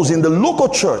roles in the local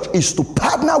church is to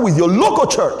partner with your local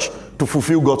church to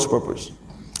fulfill God's purpose.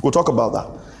 We'll talk about that.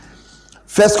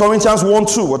 1 Corinthians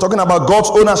 1:2. We're talking about God's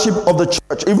ownership of the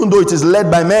church, even though it is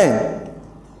led by men.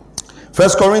 1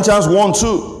 Corinthians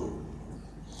 1:2.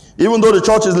 Even though the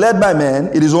church is led by men,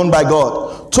 it is owned by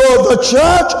God. To the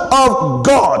church of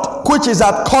God, which is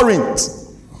at Corinth,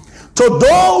 to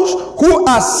those who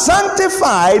are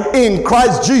sanctified in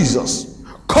Christ Jesus,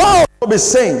 called to be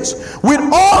saints, with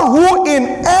all who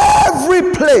in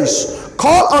every place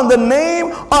call on the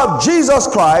name of Jesus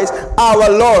Christ, our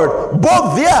Lord,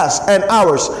 both theirs and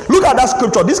ours. Look at that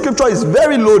scripture. This scripture is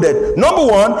very loaded. Number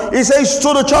one, it says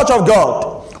to the church of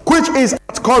God, which is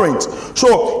at Corinth.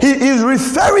 So he is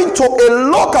referring to a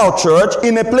local church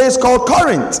in a place called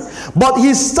Corinth. But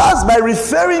he starts by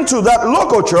referring to that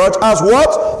local church as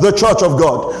what? The church of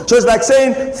God. So it's like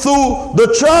saying through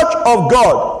the church of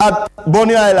God at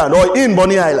Bonny Island or in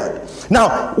Bonny Island.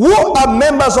 Now, who are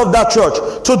members of that church?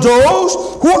 To those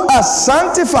who are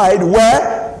sanctified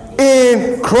where?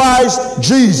 In Christ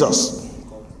Jesus.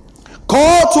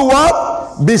 Called to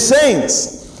what? Be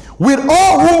saints. With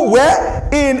all who were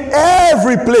in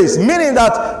every place. Meaning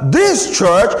that this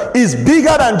church is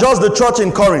bigger than just the church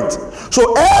in Corinth.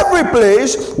 So every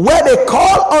place where they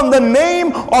call on the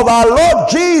name of our Lord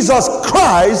Jesus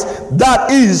Christ,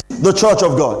 that is the church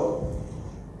of God.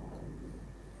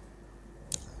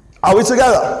 Are we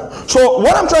together? So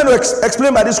what I'm trying to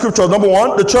explain by this scripture, number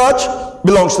one, the church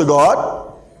belongs to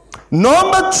God.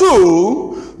 Number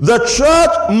two, the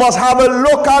church must have a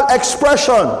local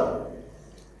expression.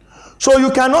 So you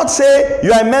cannot say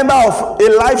you are a member of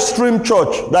a live stream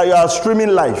church, that you are streaming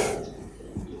live.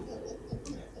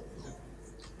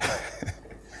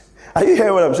 Are you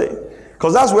hearing what I'm saying?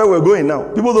 Because that's where we're going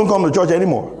now. People don't come to church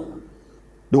anymore.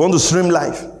 They want to stream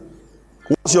live.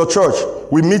 What's your church?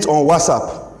 We meet on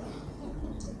WhatsApp.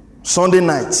 Sunday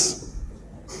nights.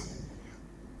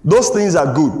 Those things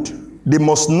are good. They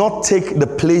must not take the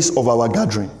place of our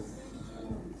gathering.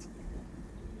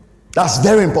 That's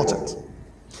very important.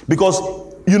 Because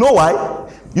you know why?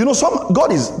 You know,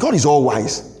 God is all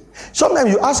wise.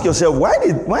 Sometimes you ask yourself, why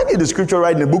did the scripture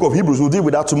write in the book of Hebrews, we'll deal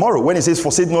with that tomorrow, when it says,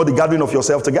 forsake not the gathering of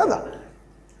yourself together?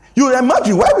 You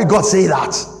imagine, why would God say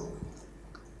that?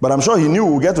 But I'm sure he knew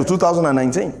we'll get to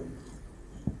 2019.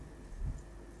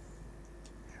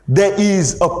 There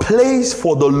is a place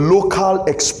for the local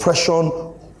expression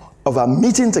of a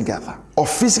meeting together, of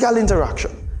physical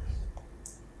interaction.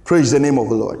 Praise the name of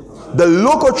the Lord. The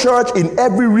local church in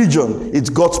every region, it's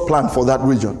God's plan for that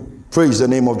region. Praise the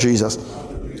name of Jesus.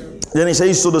 Then he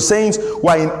says, so the saints who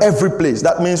are in every place.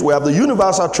 That means we have the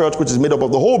universal church, which is made up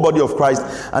of the whole body of Christ,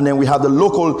 and then we have the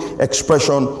local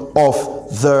expression of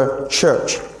the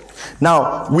church.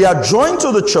 Now, we are joined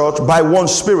to the church by one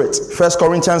spirit. 1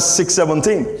 Corinthians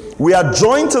 6:17. We are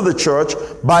joined to the church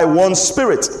by one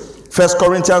spirit. 1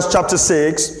 Corinthians chapter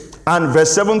 6 and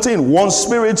verse 17. One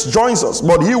spirit joins us.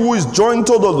 But he who is joined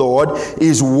to the Lord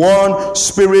is one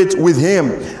spirit with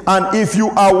him. And if you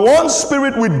are one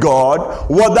spirit with God,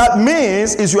 what that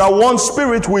means is you are one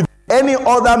spirit with any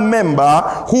other member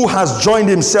who has joined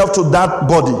himself to that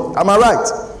body. Am I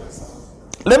right?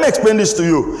 Let me explain this to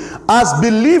you. As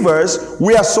believers,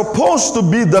 we are supposed to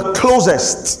be the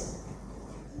closest.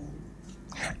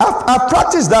 I've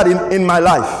practiced that in my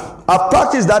life. I've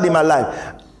practiced that in my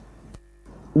life.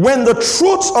 When the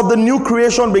truths of the new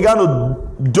creation began to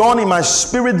dawn in my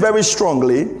spirit very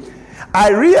strongly,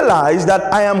 I realized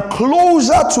that I am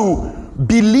closer to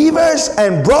believers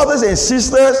and brothers and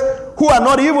sisters who are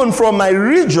not even from my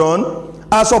region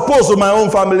as opposed to my own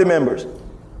family members.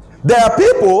 There are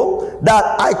people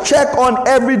that I check on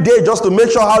every day just to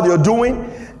make sure how they're doing.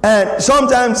 And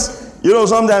sometimes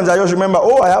I just remember,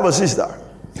 oh, I have a sister.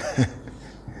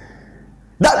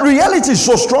 That reality is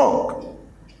so strong.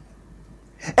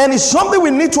 And it's something we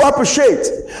need to appreciate.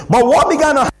 But what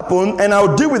began to happen, and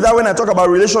I'll deal with that when I talk about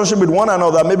relationship with one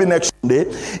another, maybe next Sunday,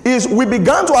 is we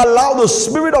began to allow the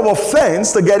spirit of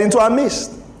offense to get into our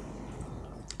midst.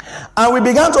 And we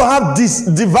began to have these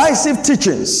divisive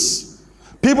teachings.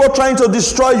 People trying to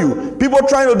destroy you. People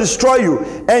trying to destroy you.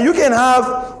 And you can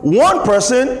have one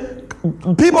person,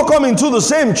 people come into the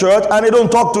same church and they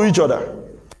don't talk to each other.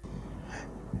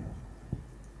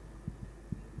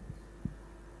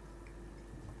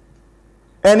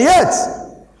 And yet,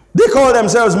 they call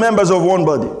themselves members of one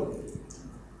body.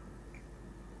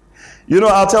 You know,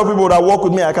 I'll tell people that work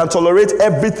with me, I can tolerate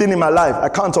everything in my life. I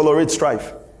can't tolerate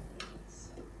strife.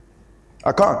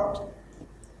 I can't.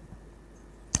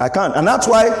 And that's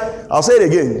why, I'll say it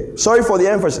again, sorry for the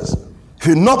emphasis. If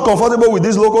you're not comfortable with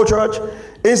this local church,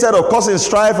 instead of causing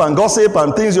strife and gossip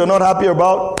and things you're not happy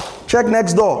about, check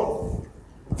next door.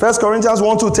 1 Corinthians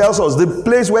 1:2 tells us the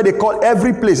place where they call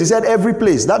every place. He said every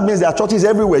place. That means there are churches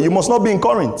everywhere. You must not be in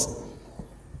Corinth.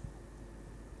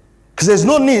 Because there's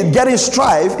no need getting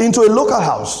strife into a local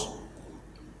house.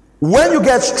 When you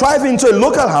get strife into a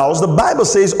local house, the Bible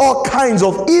says all kinds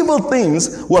of evil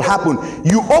things will happen.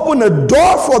 You open a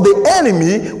door for the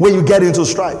enemy when you get into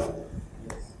strife.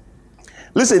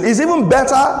 Listen, it's even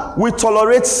better we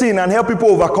tolerate sin and help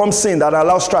people overcome sin than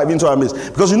allow strife into our midst.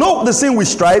 Because you know the sin we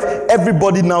strive,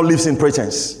 everybody now lives in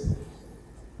pretense.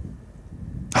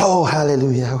 Oh,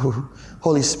 hallelujah.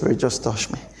 Holy Spirit just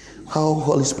touched me. Oh,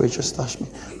 Holy Spirit just touched me.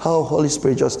 Oh, Holy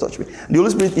Spirit just touched me. The Holy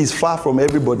Spirit is far from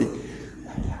everybody.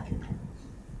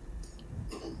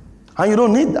 And you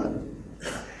don't need that.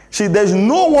 See, there's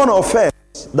no one offense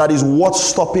that is worth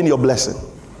stopping your blessing.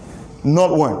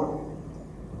 Not one.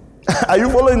 Are you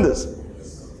following this?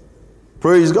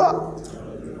 Praise God.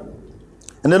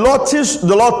 And the Lord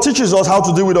teaches us how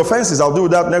to deal with offenses. I'll do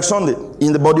that next Sunday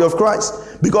in the body of Christ.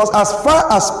 Because as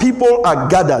far as people are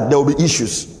gathered, there will be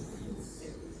issues.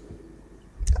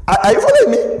 Are you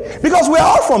following me? Because we are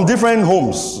all from different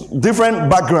homes, different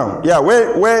background. Yeah,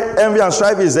 where envy and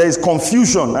strife is, there is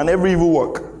confusion and every evil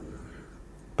work.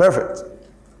 Perfect.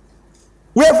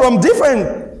 We are from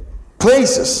different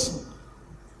places.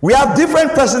 We have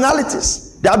different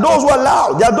personalities. There are those who are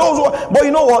loud. There are those who are... But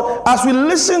you know what? As we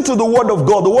listen to the word of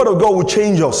God will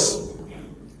change us.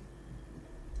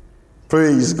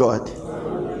 Praise God.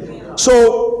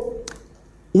 So,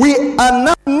 we are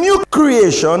now new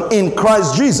creation in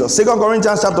Christ Jesus. 2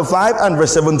 Corinthians chapter 5 and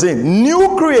verse 17.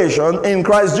 New creation in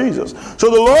Christ Jesus. So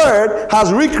the Lord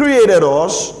has recreated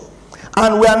us,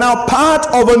 and we are now part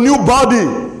of a new body,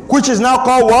 which is now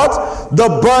called what? The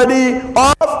body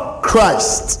of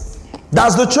Christ.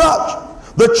 That's the church.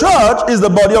 The church is the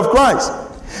body of Christ.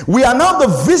 We are now the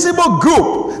visible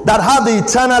group that have the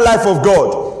eternal life of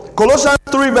God. Colossians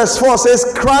 3 verse 4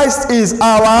 says, Christ is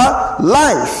our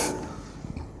life.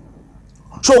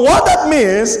 So what that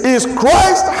means is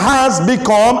Christ has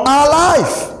become our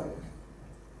life.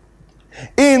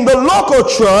 In the local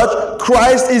church,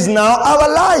 Christ is now our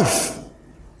life.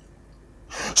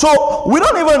 So we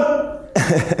don't even...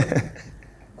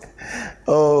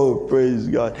 Oh, praise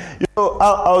God. You know,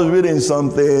 I was reading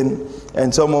something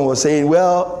and someone was saying,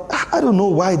 well, I don't know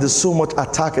why there's so much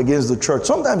attack against the church.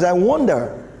 Sometimes I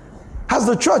wonder, has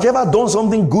the church ever done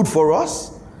something good for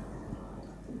us?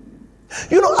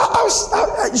 You know,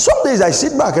 some days I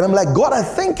sit back and I'm like, God, I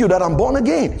thank you that I'm born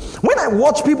again. When I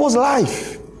watch people's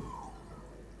life,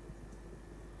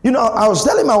 you know, I was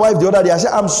telling my wife the other day, I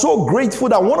said, I'm so grateful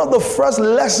that one of the first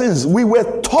lessons we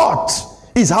were taught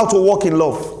is how to walk in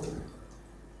love.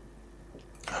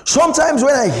 Sometimes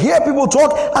when I hear people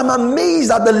talk, I'm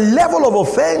amazed at the level of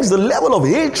offense, the level of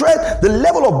hatred, the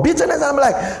level of bitterness. And I'm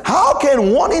like, how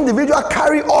can one individual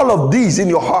carry all of these in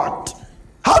your heart?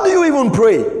 How do you even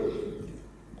pray?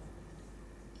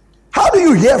 How do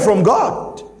you hear from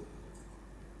God?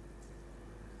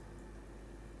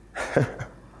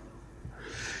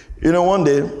 You know, one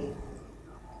day,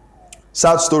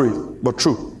 sad story, but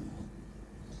true.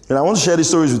 And I want to share these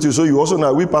stories with you so you also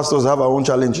know we pastors have our own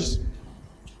challenges.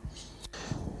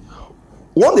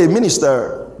 One day, a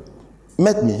minister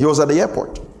met me. He was at the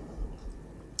airport.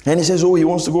 And he says, oh, he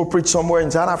wants to go preach somewhere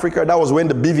in South Africa. That was when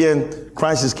the BVN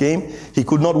crisis came. He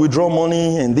could not withdraw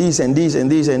money and this and this and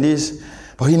this and this.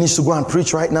 But he needs to go and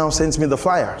preach right now. Sends me the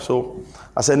flyer. So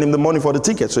I sent him the money for the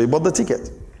ticket. So he bought the ticket.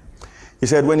 He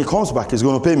said, when he comes back, he's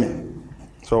going to pay me.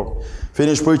 So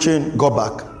finished preaching, got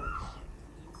back.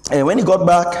 And when he got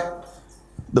back,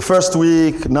 the first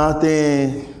week,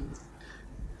 nothing.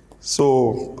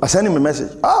 So I sent him a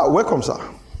message. Welcome, sir.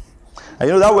 And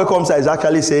you know that welcome, sir, is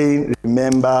actually saying,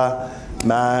 remember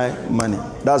my money.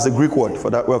 That's the Greek word for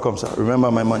that welcome, sir.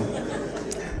 Remember my money.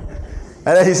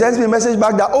 And then he sends me a message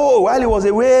back that, while he was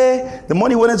away, the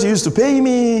money wanted to use to pay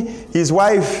me. His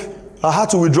wife had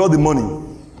to withdraw the money.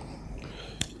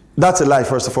 That's a lie,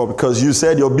 first of all, because you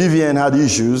said your BVN had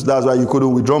issues. That's why you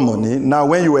couldn't withdraw money. Now,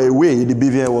 when you were away, the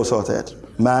BVN was sorted.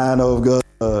 Man of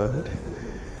God.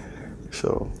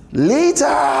 So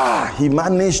later, he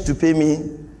managed to pay me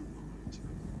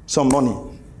some money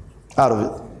out of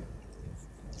it.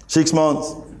 6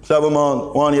 months, 7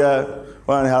 months, 1 year,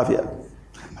 1.5 years.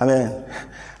 I mean,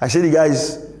 I see the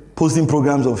guys posting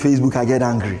programs on Facebook, I get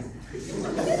angry.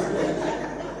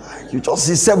 You just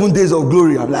see 7 days of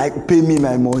glory. I'm like, pay me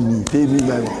my money, pay me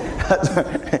my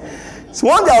money. So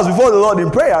one day I was before the Lord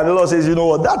in prayer, and the Lord says, you know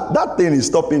what, that thing is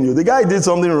stopping you. The guy did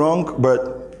something wrong,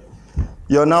 but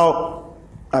you're now,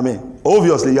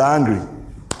 obviously you're angry.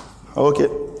 Okay,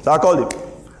 so I called him.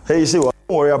 Hey, you see what?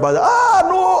 Don't worry about that.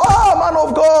 Man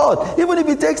of God. Even if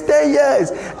it takes 10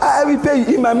 years, I will pay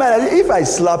you. In my mind, if I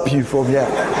slap you from here,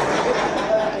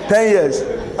 10 years,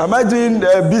 am I doing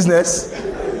business?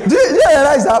 Do you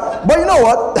realize that? But you know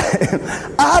what?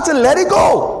 I had to let it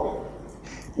go.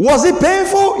 Was it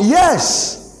painful?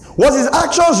 Yes. Was his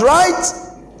actions right?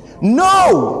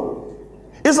 No.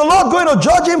 Is the Lord going to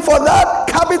judge him for that?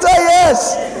 Capital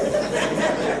yes.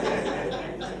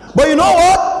 But you know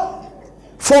what?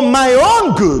 For my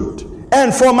own good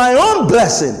and for my own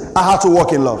blessing, I had to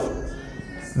walk in love.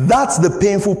 That's the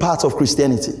painful part of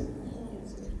Christianity.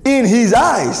 In his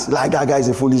eyes, like that guy is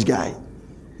a foolish guy.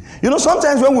 You know,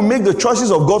 sometimes when we make the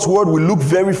choices of God's word, we look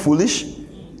very foolish.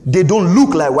 They don't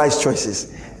look like wise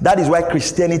choices. That is why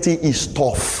Christianity is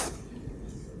tough.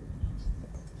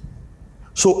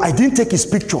 So I didn't take his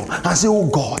picture and say, oh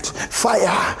God,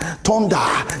 fire, thunder,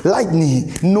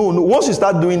 lightning. No. Once you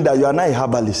start doing that, you are not a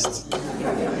herbalist.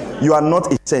 You are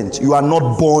not a saint. You are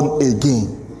not born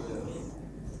again.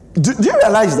 Do you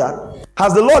realize that?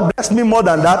 Has the Lord blessed me more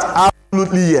than that?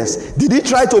 Absolutely yes. Did he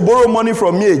try to borrow money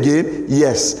from me again?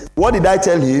 Yes. What did I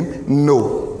tell him?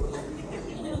 No.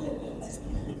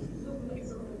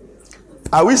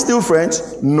 Are we still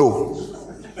friends? No.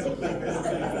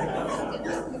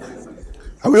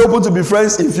 Are we open to be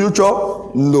friends in future?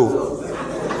 No.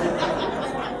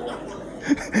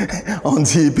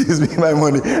 Until he pays me my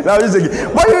money. Now he's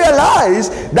again. But you realize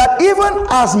that even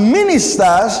as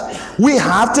ministers, we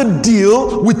have to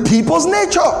deal with people's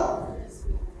nature.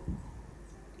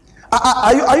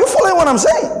 Are you following what I'm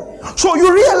saying? So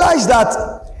you realize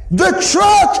that the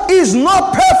church is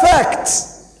not perfect,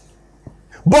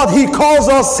 but he calls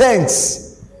us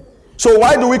saints. So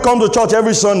why do we come to church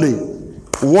every Sunday?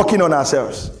 Working on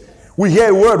ourselves. We hear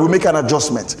a word, we make an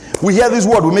adjustment. We hear this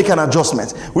word, we make an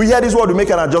adjustment. We hear this word, we make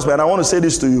an adjustment. And I want to say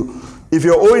this to you. If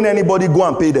you're owing anybody, go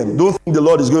and pay them. Don't think the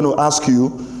Lord is going to ask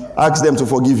them to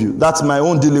forgive you. That's my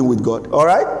own dealing with God. All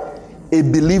right? A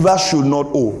believer should not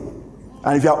owe.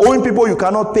 And if you're owing people you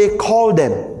cannot pay, call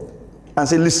them and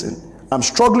say, listen, I'm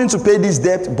struggling to pay this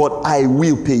debt, but I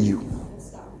will pay you.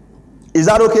 Is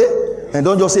that okay? And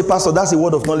don't just say, Pastor, that's a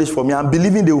word of knowledge for me. I'm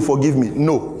believing they will forgive me.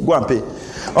 No, go and pay.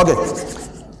 Okay.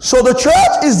 So the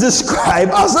church is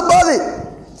described as a body.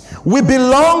 We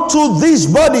belong to this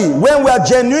body when we are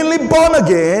genuinely born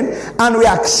again and we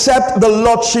accept the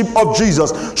lordship of Jesus.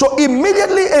 So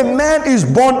immediately a man is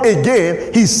born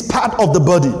again, he's part of the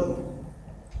body.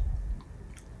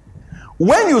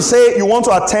 When you say you want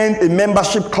to attend a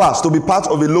membership class to be part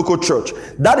of a local church,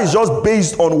 that is just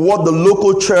based on what the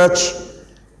local church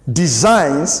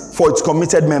designs for its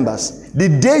committed members. The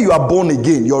day you are born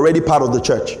again, you're already part of the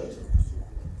church.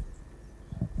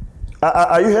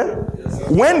 Are you here? Yes,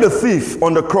 when the thief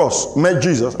on the cross met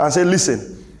Jesus and said,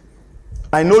 listen,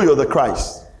 I know you're the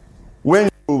Christ. When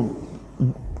you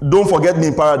don't forget me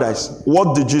in paradise,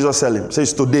 what did Jesus tell him? He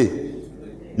says, today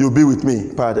you'll be with me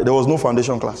in paradise. There was no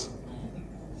foundation class.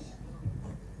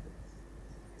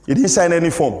 He didn't sign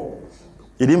any form.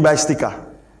 He didn't buy sticker.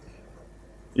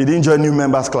 He didn't join new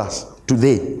members class.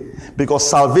 Today. Because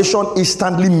salvation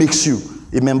instantly makes you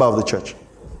a member of the church.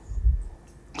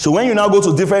 So when you now go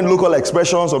to different local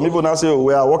expressions, some people now say, oh,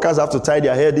 well, workers have to tie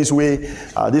their hair this way,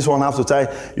 this one have to tie,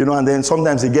 and then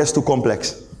sometimes it gets too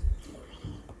complex.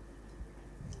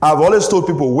 I've always told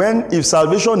people, if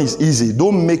salvation is easy,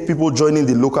 don't make people joining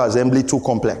the local assembly too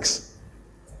complex.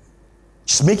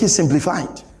 Just make it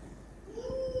simplified.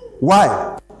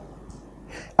 Why?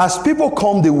 As people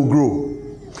come, they will grow.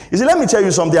 You see, let me tell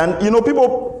you something, and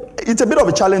people, it's a bit of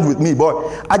a challenge with me,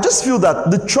 but I just feel that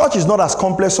the church is not as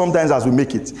complex sometimes as we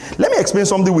make it. Let me explain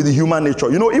something with the human nature.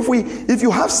 If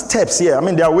you have steps here,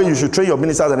 there are ways you should train your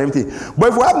ministers and everything. But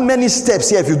if we have many steps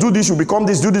here, if you do this, you become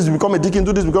this, do this, you become a deacon,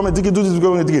 do this, become a deacon, do this,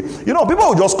 become a deacon. People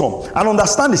will just come and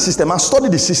understand the system and study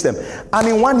the system. And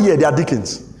in 1 year, they are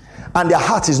deacons. And their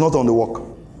heart is not on the work.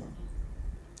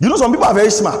 Some people are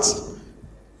very smart.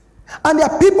 And there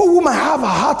are people who might have a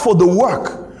heart for the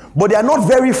work, but they are not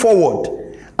very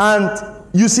forward. And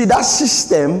you see, that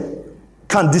system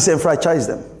can disenfranchise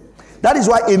them. That is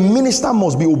why a minister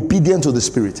must be obedient to the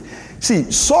Spirit.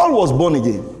 See, Saul was born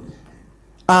again.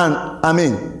 And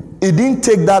it didn't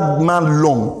take that man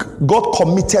long. God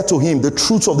committed to him the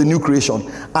truths of the new creation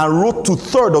and wrote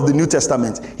 2/3 of the New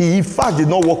Testament. He, in fact, did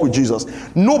not work with Jesus.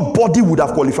 Nobody would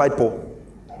have qualified Paul.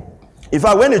 In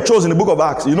fact, when they chose in the book of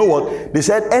Acts, you know what? They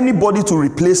said anybody to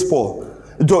replace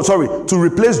to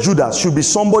replace Judas should be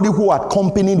somebody who had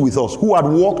accompanied with us, who had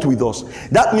walked with us.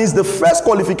 That means the first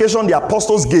qualification the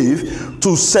apostles gave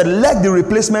to select the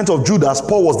replacement of Judas,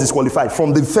 Paul was disqualified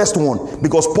from the first one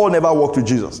because Paul never walked with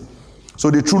Jesus.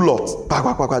 So they threw lots.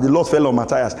 The lot fell on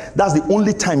Matthias. That's the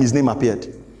only time his name appeared.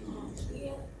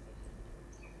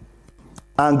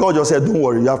 And God just said, don't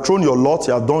worry, you have thrown your lot,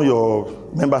 you have done your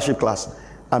membership class.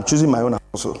 I'm choosing my own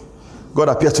apostle. God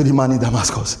appeared to the man in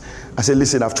Damascus. I said,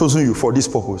 listen, I've chosen you for this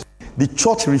purpose. The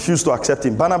church refused to accept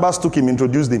him. Barnabas took him,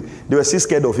 introduced him. They were still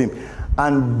scared of him.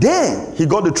 And then he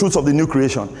got the truth of the new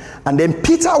creation. And then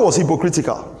Peter was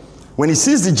hypocritical. When he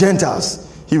sees the Gentiles,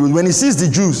 when he sees the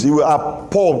Jews,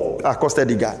 Paul accosted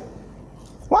the guy.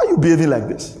 Why are you behaving like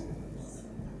this?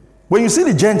 When you see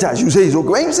the Gentiles, you say it's okay.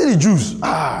 When you see the Jews,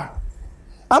 And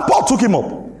Paul took him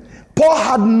up. Paul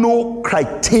had no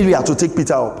criteria to take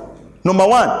Peter up. Number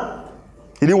one,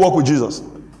 he didn't walk with Jesus.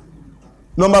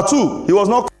 Number two, he was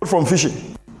not called from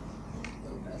fishing.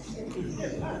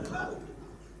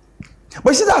 But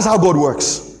you see, that's how God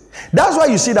works. That's why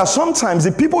you see that sometimes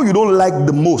the people you don't like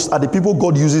the most are the people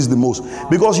God uses the most.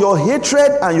 Because your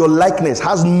hatred and your likeness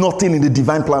has nothing in the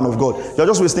divine plan of God. You're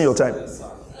just wasting your time.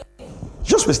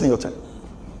 Just wasting your time.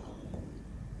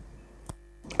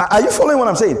 Are you following what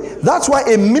I'm saying? That's why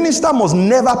a minister must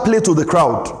never play to the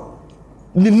crowd.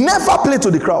 Never play to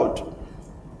the crowd.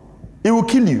 It will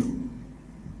kill you.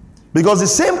 Because the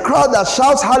same crowd that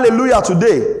shouts hallelujah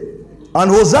today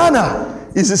and Hosanna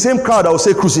is the same crowd that will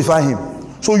say crucify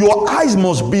him. So your eyes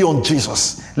must be on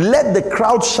Jesus. Let the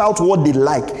crowd shout what they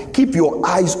like. Keep your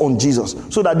eyes on Jesus.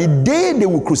 So that the day they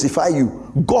will crucify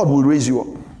you, God will raise you up.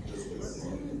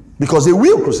 Because they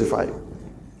will crucify you.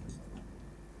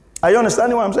 Are you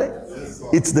understanding what I'm saying? Yes,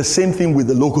 it's the same thing with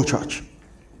the local church.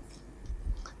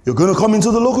 You're going to come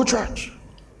into the local church.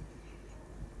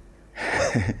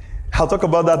 I'll talk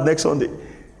about that next Sunday.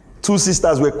 2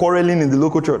 sisters were quarreling in the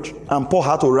local church, and Paul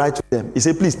had to write to them. He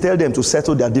said, please tell them to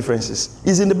settle their differences.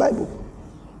 It's in the Bible.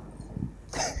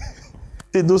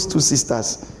 Those 2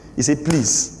 sisters, he said,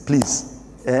 please,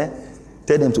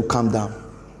 tell them to calm down.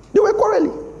 They were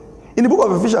quarreling. In the book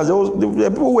of Ephesians, there were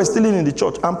people who were stealing in the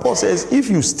church, and Paul says, if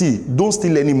you steal, don't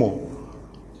steal anymore.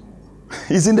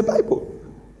 It's in the Bible.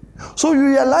 So you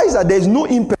realize that there is no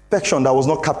imperfection that was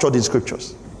not captured in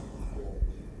scriptures.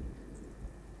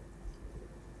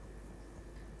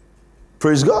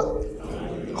 Praise God.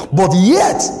 But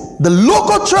yet, the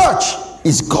local church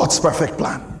is God's perfect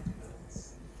plan.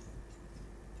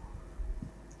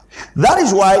 That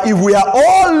is why if we are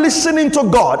all listening to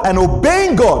God and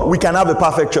obeying God, we can have a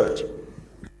perfect church.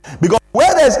 Because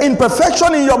where there's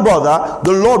imperfection in your brother,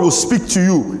 the Lord will speak to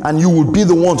you and you will be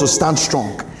the one to stand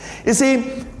strong. You see,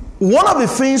 one of the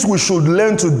things we should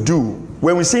learn to do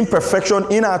when we see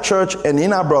imperfection in our church and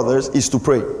in our brothers is to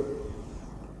pray.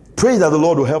 Pray that the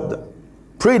Lord will help them.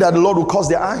 Pray that the Lord will cause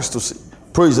their eyes to see.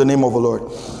 Praise the name of the Lord.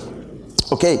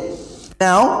 Okay.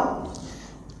 Now,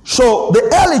 so the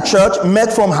early church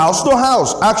met from house to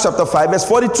house. Acts chapter 5 verse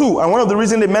 42. And one of the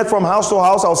reasons they met from house to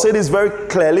house, I'll say this very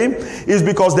clearly, is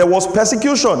because there was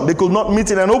persecution. They could not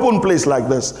meet in an open place like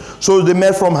this. So they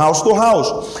met from house to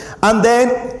house. And then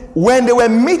when they were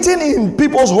meeting in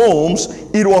people's homes,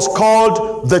 it was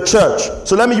called the church.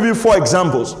 So let me give you 4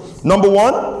 examples. Number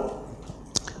 1,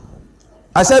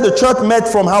 I said the church met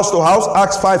from house to house,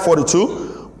 Acts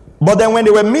 5:42. But then when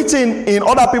they were meeting in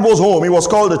other people's home, it was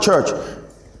called the church.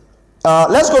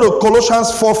 Let's go to Colossians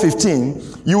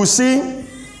 4:15. You will see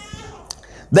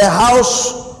the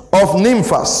house of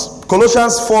Nymphas.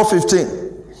 Colossians 4:15.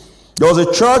 There was a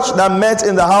church that met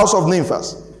in the house of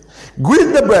Nymphas.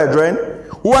 Greet the brethren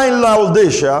who are in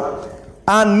Laodicea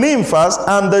and Nymphas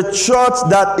and the church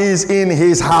that is in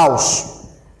his house.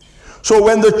 So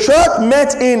when the church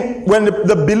when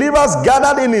the believers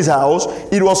gathered in his house,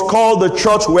 it was called the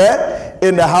church where?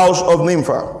 In the house of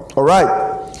Nympha. All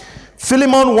right.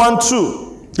 Philemon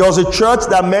 1:2. There was a church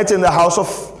that met in the house of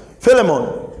Philemon.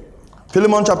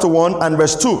 Philemon chapter 1 and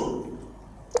verse 2.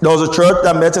 There was a church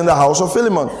that met in the house of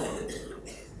Philemon.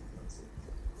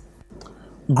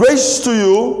 Grace to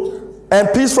you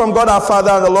and peace from God our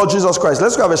Father and the Lord Jesus Christ.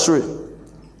 Let's go verse 3.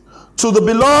 To the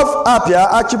beloved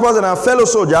Appia, Archippus, and our fellow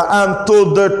soldier, and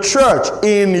to the church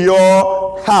in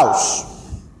your house.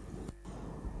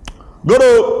 Go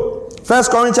to 1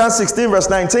 Corinthians 16 verse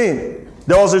 19.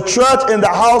 There was a church in the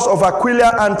house of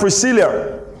Aquila and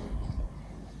Priscilla.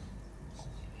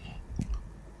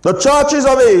 The churches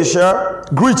of Asia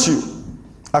greet you.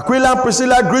 Aquila and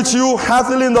Priscilla greet you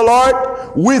heartily in the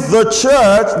Lord with the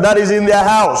church that is in their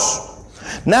house.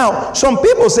 Now, some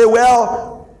people say, well,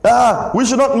 we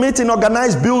should not meet in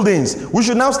organized buildings. We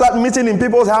should now start meeting in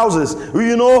people's houses.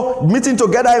 Meeting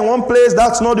together in one place,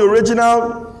 that's not the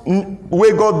original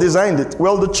way God designed it.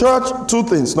 Well, the church, 2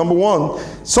 things. Number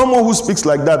 1, someone who speaks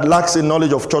like that lacks a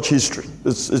knowledge of church history.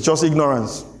 It's just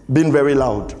ignorance, being very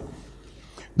loud.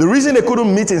 The reason they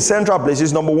couldn't meet in central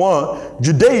places, number 1,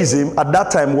 Judaism at that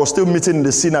time was still meeting in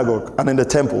the synagogue and in the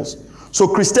temples. So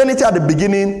Christianity at the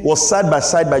beginning was side by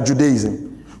side by Judaism.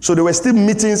 So there were still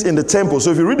meetings in the temple. So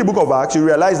if you read the book of Acts, you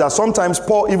realize that sometimes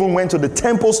Paul even went to the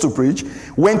temples to preach,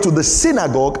 went to the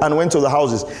synagogue, and went to the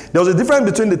houses. There was a difference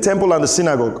between the temple and the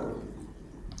synagogue.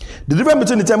 The difference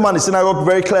between the temple and the synagogue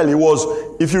very clearly was,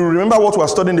 if you remember what we are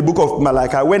studying in the book of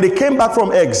Malachi, when they came back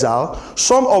from exile,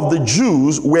 some of the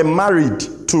Jews were married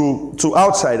to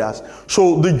outsiders.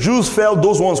 So the Jews felt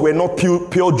those ones were not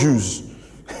pure Jews.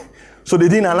 So they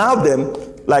didn't allow them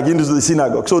like into the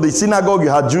synagogue. So the synagogue, you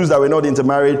had Jews that were not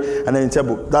intermarried, and then in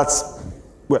temple.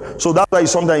 So that's why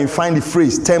sometimes you find the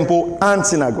phrase temple and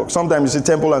synagogue. Sometimes you see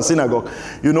temple and synagogue,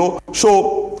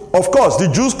 So, of course, the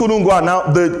Jews couldn't go out.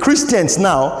 Now, the Christians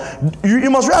now, you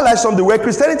must realize something. Where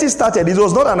Christianity started, it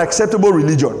was not an acceptable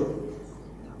religion.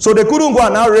 So they couldn't go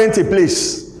and now rent a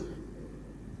place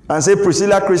and say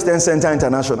Priscilla Christian Center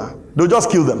International. They'll just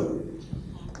kill them.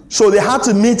 So they had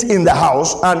to meet in the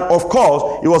house, and of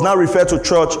course, it was now referred to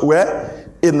church where?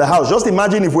 In the house. Just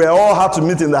imagine if we all had to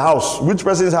meet in the house. Which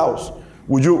person's house?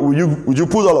 Would you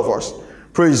put all of us?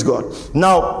 Praise God.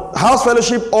 Now, house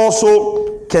fellowship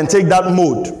also can take that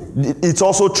mode. It's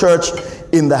also church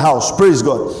in the house. Praise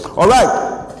God. All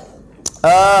right.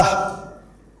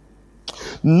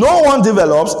 No one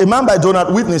develops, a man by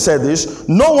Donald Whitney said this,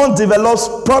 no one develops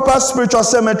proper spiritual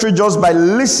cemetery just by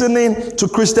listening to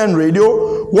Christian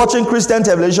radio, watching Christian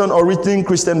television, or reading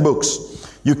Christian books.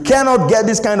 You cannot get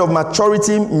this kind of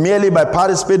maturity merely by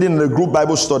participating in a group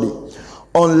Bible study.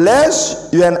 Unless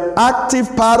you're an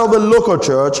active part of a local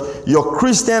church, your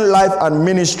Christian life and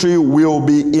ministry will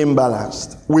be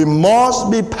imbalanced. We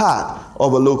must be part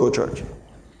of a local church.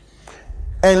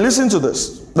 And listen to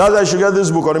this. That's why you should get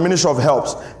this book on the Ministry of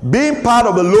Helps. Being part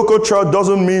of a local church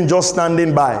doesn't mean just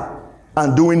standing by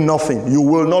and doing nothing. You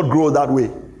will not grow that way.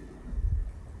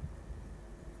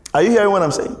 Are you hearing what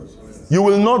I'm saying? You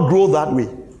will not grow that way.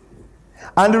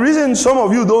 And the reason some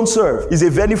of you don't serve is a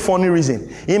very funny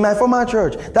reason. In my former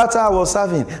church, that's how I was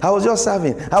serving. I was just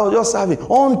serving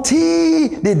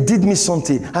until they did me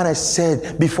something. And I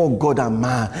said, before God and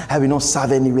man, I will not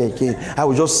serve anywhere again. I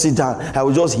will just sit down. I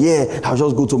will just hear. I will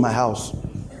just go to my house.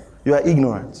 You are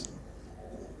ignorant.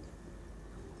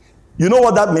 You know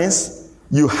what that means?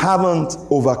 You haven't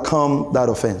overcome that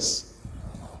offense.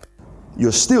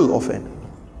 You're still offended.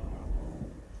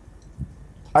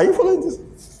 Are you following this?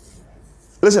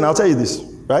 Listen, I'll tell you this,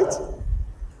 right?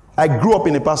 I grew up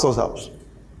in a pastor's house.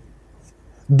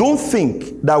 Don't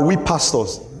think that we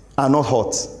pastors are not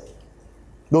hot.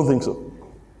 Don't think so.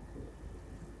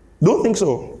 Don't think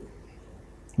so.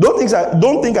 Don't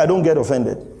think I don't get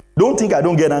offended. Don't think I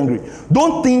don't get angry.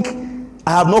 Don't think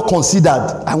I have not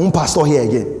considered I won't pastor here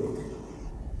again.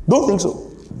 Don't think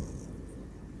so.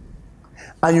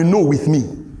 And you know with me,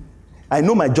 I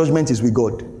know my judgment is with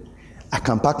God. I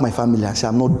can pack my family and say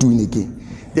I'm not doing again.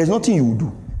 There's nothing you will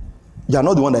do. You are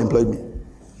not the one that employed me.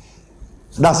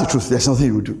 That's the truth. There's nothing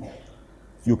you will do.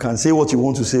 You can say what you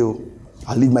want to say. Oh,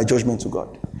 I'll leave my judgment to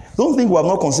God. Don't think we have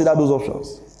not considered those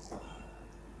options.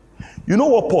 You know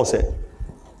what Paul said?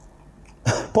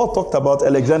 Paul talked about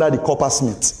Alexander the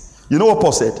coppersmith. You know what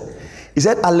Paul said? He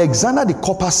said, Alexander the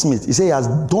coppersmith, he said, he has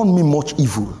done me much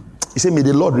evil. He said, may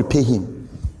the Lord repay him.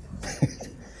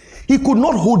 He could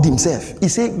not hold himself. He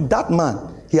said, that man,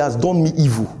 he has done me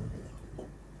evil.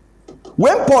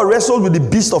 When Paul wrestled with the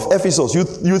beast of Ephesus,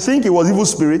 you think it was evil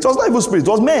spirit? It was not evil spirit, it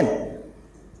was men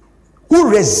who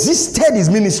resisted his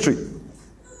ministry,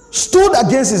 stood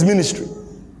against his ministry.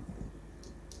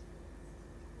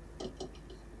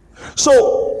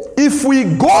 So, if we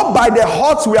go by the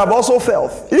hurts we have also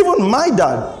felt, even my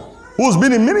dad, who's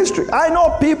been in ministry, I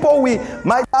know people,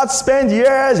 my dad spent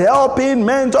years helping,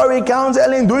 mentoring,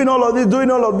 counseling, doing all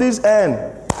of this,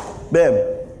 and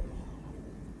bam.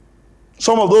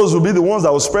 Some of those will be the ones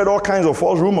that will spread all kinds of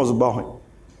false rumors about him.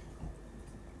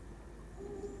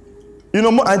 You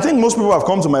know, I think most people have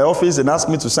come to my office and asked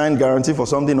me to sign guarantee for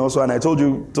something also, and I told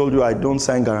you I don't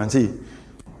sign guarantee.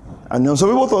 And then some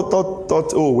people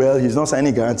thought, oh, well, he's not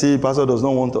signing guarantee, pastor does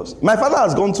not want us. My father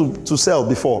has gone to sell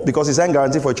before because he signed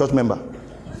guarantee for a church member.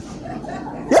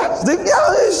 Yeah,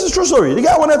 it's a true story. The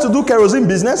guy wanted to do kerosene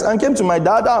business and came to my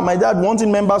dad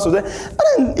wanting members. And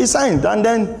then he signed, and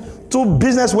then 2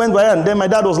 business went by, and then my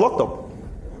dad was locked up.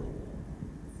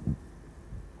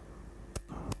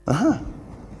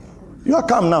 You are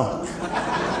calm now.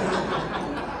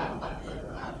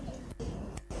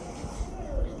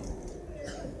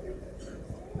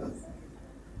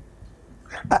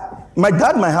 My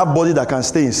dad might have body that can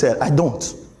stay in cell. I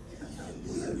don't.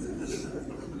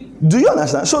 Do you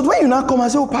understand? So when you now come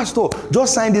and say, oh, pastor,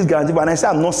 just sign this guarantee, and I say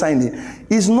I'm not signing,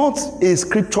 it's not a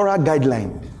scriptural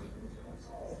guideline.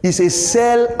 It's a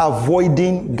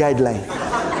cell-avoiding guideline.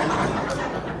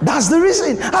 That's the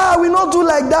reason. I will not do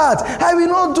like that. I will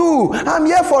not do. I'm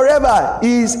here forever.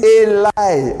 Is a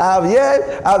lie.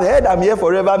 I've heard I'm here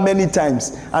forever many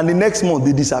times, and the next month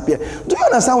they disappear. Do you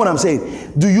understand what I'm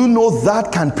saying? Do you know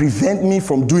that can prevent me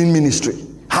from doing ministry?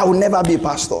 I will never be a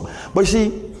pastor. But you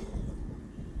see,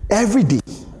 every day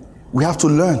we have to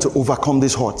learn to overcome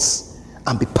these hurts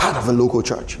and be part of a local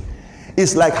church.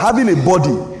 It's like having a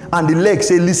body and the leg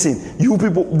say, listen, you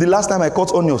people, the last time I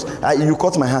cut onions, you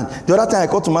cut my hand. The other time I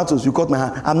cut tomatoes, you cut my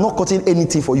hand. I'm not cutting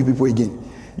anything for you people again.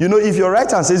 You know, if your right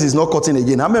hand says it's not cutting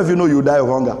again, how many of you know you die of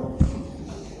hunger?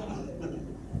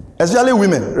 Especially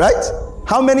women, right?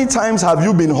 How many times have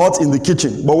you been hot in the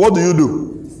kitchen? But what do?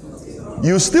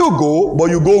 You still go, but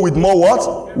you go with more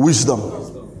what? Wisdom.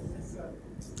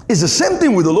 It's the same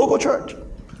thing with the local church.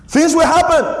 Things will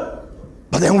happen,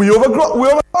 but then we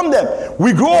overcome them.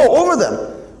 We grow over them,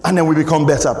 and then we become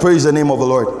better. Praise the name of the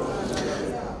Lord.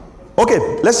 Okay,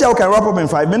 let's see how we can wrap up in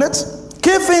 5 minutes.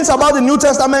 Key things about the New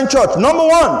Testament church. Number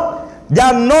one,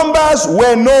 their numbers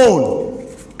were known.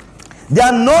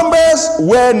 Their numbers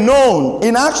were known.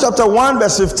 In Acts chapter 1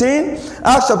 verse 15,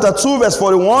 Acts chapter 2 verse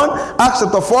 41, Acts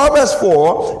chapter 4 verse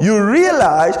 4, you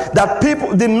realize that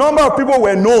the number of people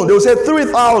were known. They will say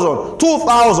 3,000,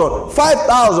 2,000,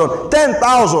 5,000,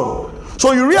 10,000.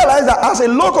 So you realize that as a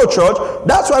local church,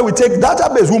 that's why we take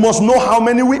database. We must know how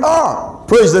many we are.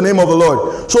 Praise the name of the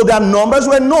Lord. So their numbers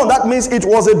were known. That means it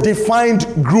was a defined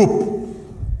group.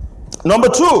 Number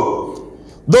two,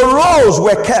 the roles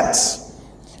were kept.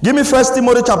 Give me 1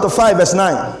 Timothy chapter 5 verse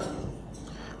 9.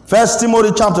 1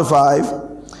 Timothy chapter 5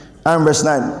 and verse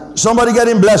 9. Somebody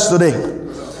getting blessed today.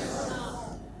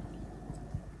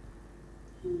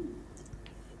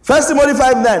 1 Timothy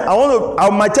 5:9. I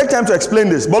might take time to explain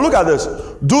this, but look at this.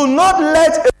 Do not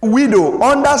let a widow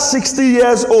under 60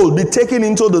 years old be taken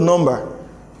into the number,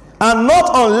 and not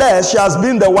unless she has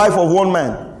been the wife of one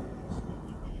man.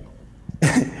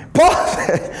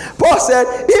 Paul said,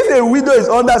 if a widow is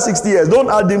under 60 years, don't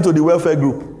add him to the welfare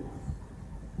group.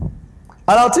 And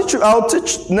I'll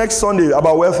teach next Sunday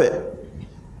about welfare.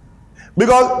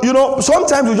 Because, you know,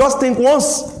 sometimes you just think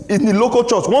once in the local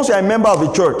church, once you're a member of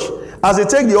the church, as they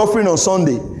take the offering on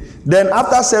Sunday, then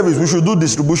after service, we should do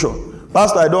distribution.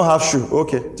 Pastor, I don't have shoe.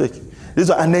 Okay, take this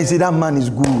one. And then you say, that man is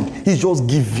good. He's just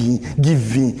giving.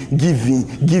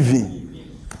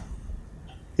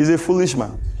 He's a foolish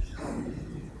man.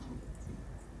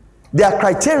 There are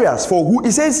criteria for who.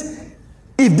 He says,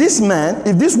 if this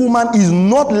woman is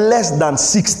not less than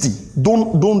 60,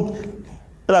 don't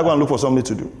let her go and look for something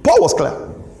to do. Paul was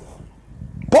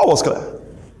clear.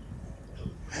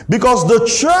 Because the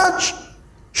church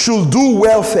should do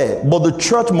welfare, but the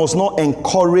church must not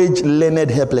encourage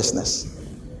learned helplessness.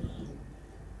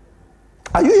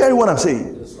 Are you hearing what I'm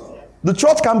saying? The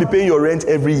church can't be paying your rent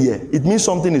every year. It means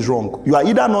something is wrong. You are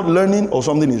either not learning or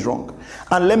something is wrong.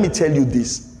 And let me tell you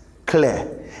this. Clear.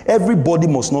 Everybody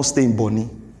must not stay in Bonny.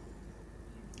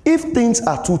 If things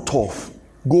are too tough,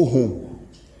 go home.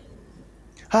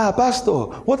 Pastor,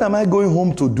 what am I going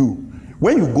home to do?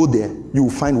 When you go there, you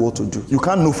will find what to do. You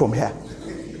can't know from here.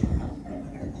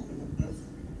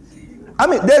 I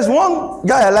mean, there's one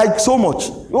guy I like so much.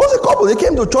 It was a couple. They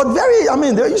came to church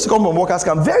they used to come from workers'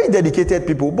 camp, very dedicated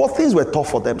people, but things were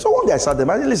tough for them. So one day I sat them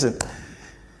and I said, listen,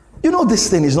 you know this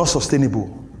thing is not sustainable.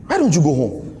 Why don't you go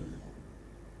home?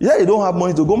 Yeah, you don't have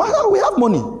money to go home. We have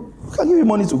money. We can give you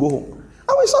money to go home.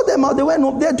 And we saw them out. They went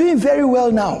home. They're doing very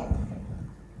well now.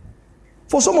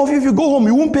 For some of you, if you go home,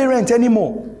 you won't pay rent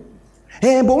anymore.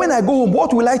 But when I go home,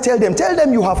 what will I tell them? Tell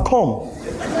them you have come.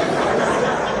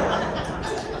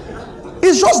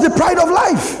 It's just the pride of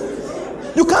life.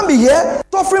 You can't be here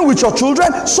suffering with your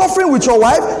children, suffering with your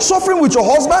wife, suffering with your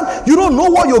husband. You don't know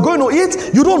what you're going to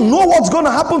eat. You don't know what's going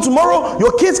to happen tomorrow.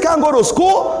 Your kids can't go to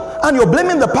school. And you're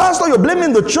blaming the pastor, you're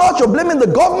blaming the church, you're blaming the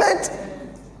government.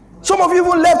 Some of you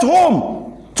even left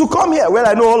home to come here. Well,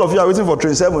 I know all of you are waiting for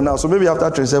train 7 now, so maybe after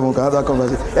train 7 we can have that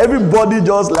conversation. Everybody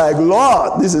just like,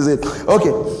 Lord, this is it.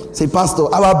 Okay, say, Pastor,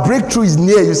 our breakthrough is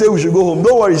near. You say we should go home.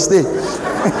 Don't worry, stay.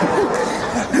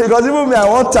 Because even me, I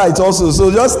want tithe also, so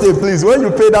just stay, please. When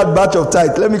you pay that batch of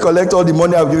tithe, let me collect all the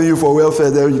money I've given you for welfare.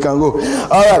 There you can go.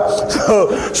 All right.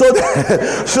 So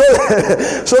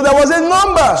there was a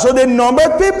number. So they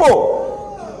numbered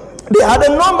people. They had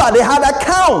a number. They had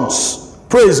accounts.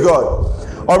 Praise God.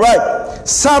 All right.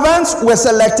 Servants were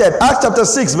selected. Acts chapter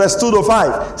 6, verse 2 to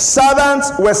 5.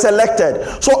 Servants were selected.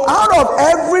 So out of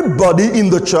everybody in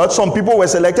the church, some people were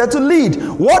selected to lead.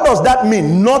 What does that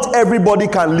mean? Not everybody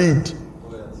can lead.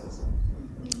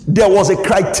 There was a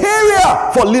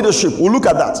criteria for leadership. We'll look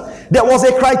at that. There was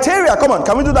a criteria. Come on,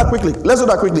 can we do that quickly? Let's do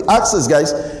that quickly. Acts 6,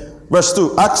 guys. Verse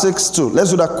 2. Acts 6, 2.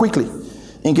 Let's do that quickly.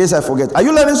 In case I forget. Are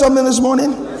you learning something this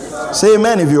morning? Yes, say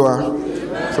amen if you are.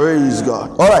 Amen. Praise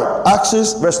God. All right. Acts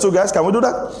 6, verse 2, guys. Can we do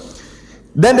that?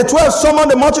 Then the 12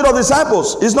 summoned the multitude of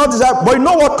disciples. It's not disciples. But you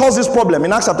know what caused this problem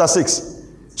in Acts chapter 6?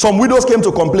 Some widows came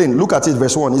to complain. Look at it,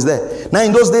 verse 1 is there. Now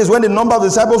in those days, when the number of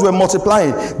disciples were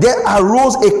multiplying, there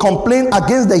arose a complaint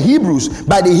against the Hebrews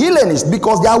by the Hellenists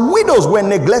because their widows were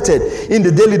neglected in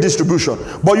the daily distribution.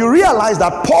 But you realize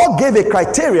that Paul gave a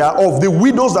criteria of the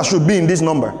widows that should be in this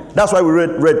number. That's why we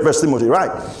read First Timothy,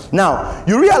 right? Now,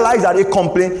 you realize that a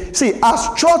complaint, see, as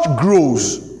church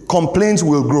grows, complaints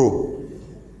will grow.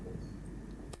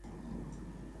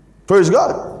 Praise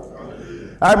God.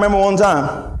 I remember one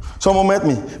time, someone met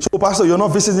me. So, Pastor, you're not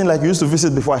visiting like you used to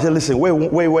visit before. I said, listen,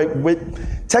 wait.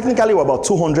 Technically, we're about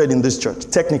 200 in this church.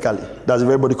 Technically. That's if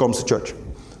everybody comes to church.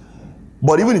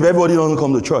 But even if everybody doesn't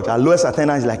come to church, our lowest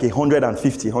attendance is like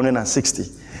 150, 160.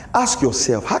 Ask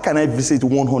yourself, how can I visit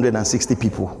 160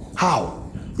 people? How?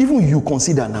 Even you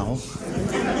consider now.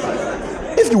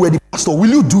 If you were the pastor, will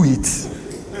you do it?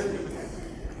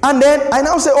 And then I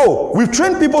now say, oh, we've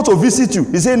trained people to visit you.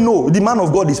 He said, no, the man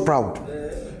of God is proud.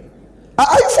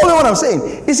 Are you following what I'm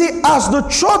saying? You see, as the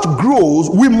church grows,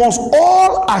 we must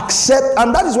all accept,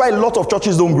 and that is why a lot of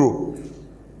churches don't grow.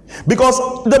 Because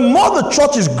the more the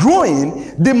church is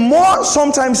growing, the more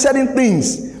sometimes certain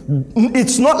things,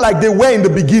 it's not like they were in the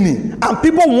beginning, and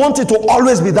people want it to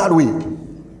always be that way.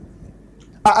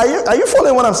 Are you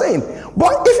following what I'm saying?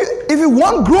 But if you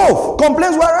want growth,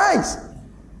 complaints will arise.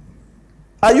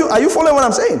 Are you following what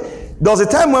I'm saying? There was a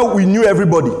time when we knew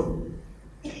everybody.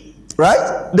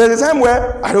 Right? There's a time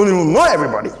where I don't even know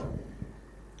everybody.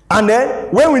 And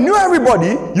then when we knew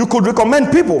everybody, you could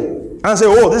recommend people and say,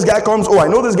 oh, this guy comes. Oh, I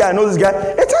know this guy.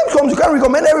 A time comes you can't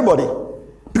recommend everybody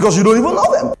because you don't even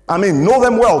know them. I mean, know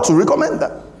them well to recommend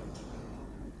them.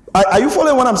 Are you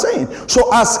following what I'm saying? So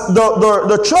as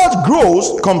the church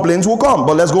grows, complaints will come.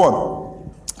 But let's go on.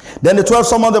 Then the 12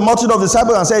 summoned the multitude of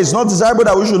disciples and said, it's not desirable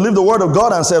that we should leave the word of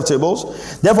God and serve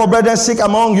tables. Therefore, brethren, seek out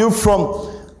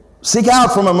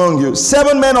from among you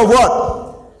 7 men of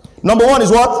what? Number 1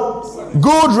 is what?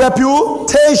 Good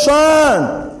reputation,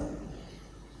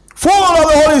 full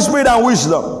of the Holy Spirit and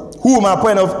wisdom, who will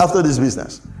appoint after this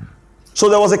business. So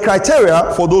there was a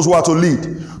criteria for those who are to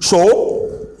lead. So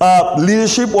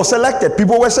leadership was selected.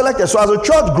 People were selected. So as the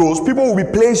church grows, people will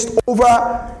be placed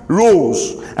over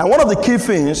roles. And one of the key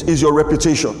things is your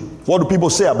reputation. What do people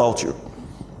say about you?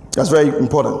 That's very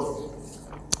important.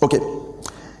 Okay.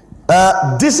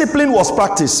 Discipline was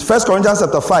practiced. 1 Corinthians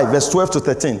chapter 5, verse 12 to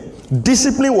 13.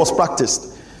 Discipline was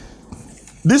practiced.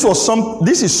 This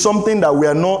is something that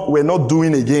we're not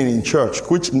doing again in church,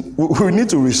 which we need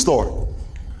to restore.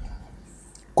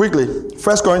 Quickly,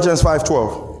 1 Corinthians 5,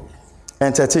 12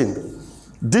 and 13.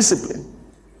 Discipline.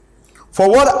 For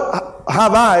what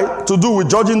have I to do with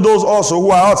judging those also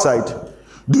who are outside?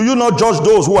 Do you not judge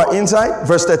those who are inside?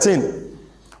 Verse 13.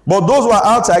 But those who are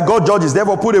outside, God judges.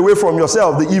 Therefore, put away from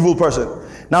yourself the evil person.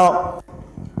 Now,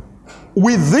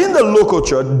 within the local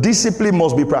church, discipline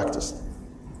must be practiced.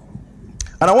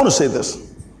 And I want to say this.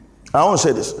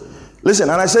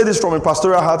 Listen, and I say this from a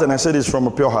pastoral heart, and I say this from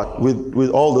a pure heart, with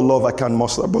all the love I can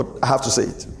muster, but I have to say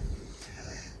it.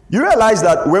 You realize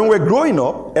that when we're growing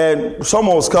up, and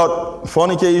someone was caught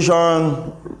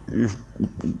fornication, you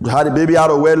had a baby out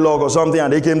of wedlock or something,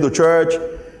 and they came to church,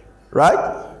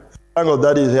 right? Thank God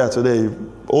Daddy is here today,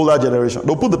 older generation.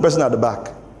 They'll put the person at the back.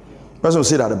 The person will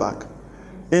sit at the back.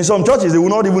 In some churches, they will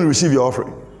not even receive your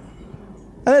offering.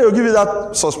 And then they'll give you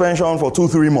that suspension for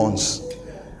 2-3 months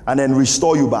and then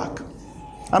restore you back.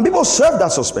 And people served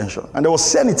that suspension, and there was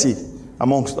sanity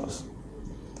amongst us.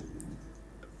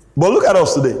 But look at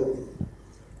us today.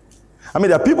 I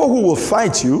mean, there are people who will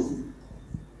fight you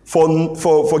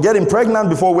for getting pregnant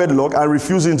before wedlock and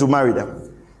refusing to marry them.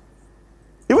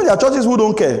 Even there are churches who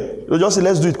don't care. They'll just say,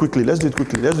 let's do it quickly.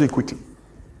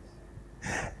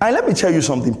 And let me tell you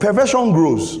something. Perversion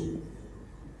grows.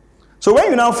 So when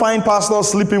you now find pastors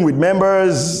sleeping with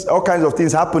members, all kinds of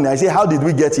things happening, I say, how did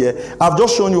we get here? I've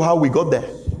just shown you how we got there.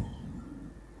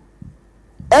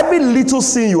 Every little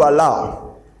sin you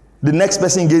allow, the next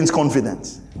person gains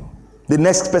confidence. So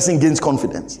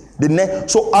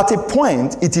at a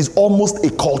point, it is almost a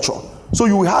culture. So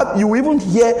you even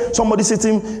hear somebody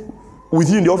sitting with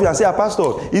you in the office and say,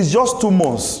 Pastor, it's just 2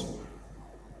 months.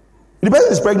 The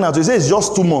person is pregnant, so he says it's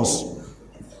just 2 months.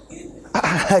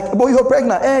 But you're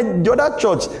pregnant. The other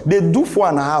church, they do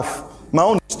 4.5. My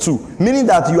own is 2. Meaning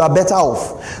that you are better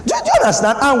off. Do you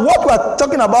understand? And what we're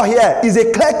talking about here is a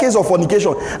clear case of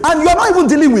fornication. And you're not even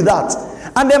dealing with that.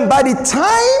 And then by the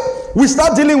time we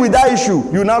start dealing with that issue,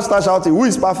 you now start shouting, who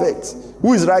is perfect?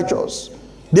 Who is righteous?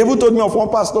 They even told me of one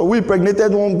pastor who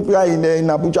impregnated one guy in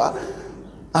Abuja.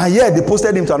 And yet they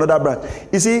posted him to another branch.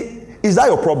 You see, is that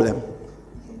your problem?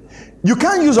 You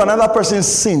can't use another person's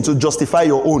sin to justify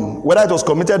your own, whether it was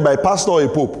committed by a pastor or a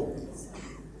pope.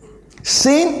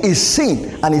 Sin is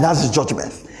sin, and it has its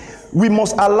judgment. We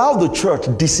must allow the church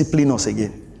discipline us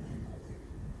again.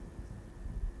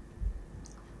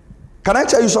 Can I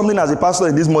tell you something as a pastor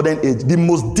in this modern age? The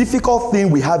most difficult thing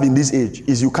we have in this age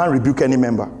is you can't rebuke any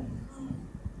member.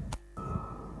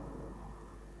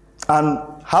 And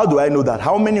how do I know that?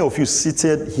 How many of you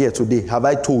seated here today have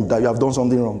I told that you have done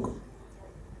something wrong?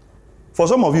 For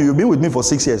some of you, you've been with me for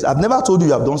 6 years. I've never told you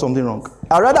you have done something wrong.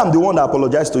 I'd rather I'm the one that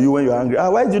apologizes to you when you're angry.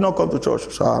 Why did you not come to church?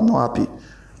 Sir, I'm not happy.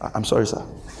 I'm sorry, sir.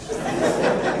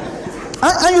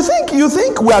 And you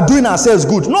think we are doing ourselves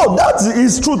good. No, that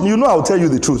is truth. You know, I'll tell you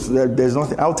the truth. There's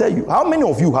nothing. I'll tell you. How many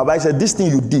of you have I said this thing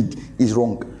you did is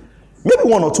wrong? Maybe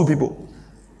 1 or 2 people.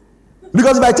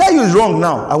 Because if I tell you it's wrong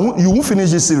now, you won't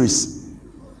finish this series.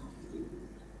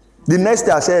 The next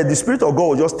day I said, the Spirit of God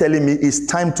was just telling me it's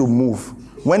time to move.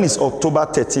 When it's October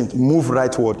 13th, move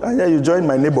rightward. And you join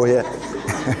my neighbor here.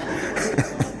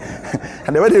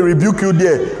 And then when they rebuke you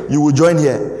there, you will join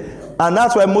here. And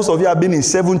that's why most of you have been in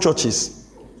 7 churches.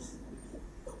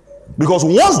 Because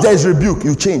once there is rebuke,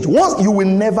 you change. Once, you will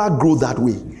never grow that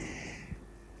way.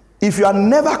 If you are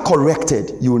never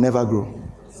corrected, you will never grow.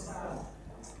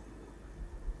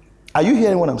 Are you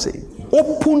hearing what I'm saying?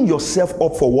 Open yourself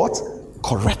up for what?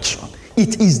 Correction.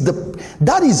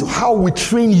 That is how we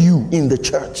train you in the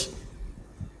church.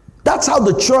 That's how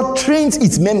the church trains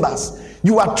its members.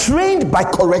 You are trained by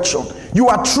correction. You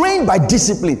are trained by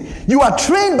discipline. You are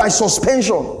trained by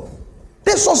suspension.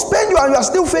 They suspend you and you are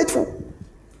still faithful.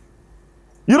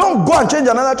 You don't go and change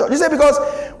another church. You say because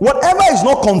whatever is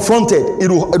not confronted, it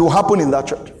will happen in that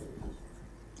church.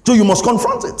 So you must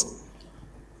confront it.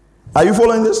 Are you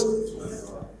following this?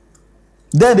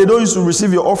 Then they don't used to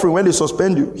receive your offering when they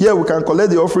suspend you. Here we can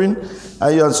collect the offering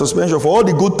and you're on suspension. For all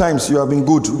the good times you have been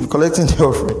good collecting the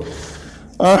offering.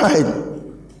 All right.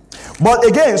 But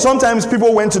again, sometimes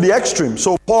people went to the extreme.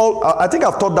 So Paul, I think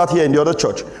I've taught that here in the other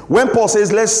church. When Paul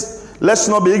says, let's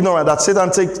not be ignorant that Satan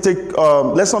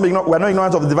let's not be ignorant, we're not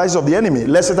ignorant of the devices of the enemy.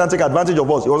 Let Satan take advantage of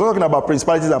us. He was not talking about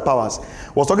principalities and powers.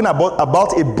 He was talking about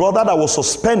a brother that was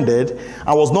suspended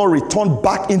and was not returned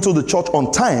back into the church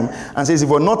on time, and says if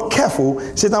we're not careful,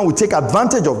 Satan will take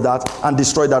advantage of that and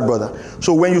destroy that brother.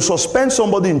 So when you suspend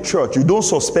somebody in church, you don't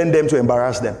suspend them to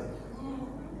embarrass them.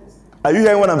 Are you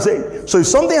hearing what I'm saying? So if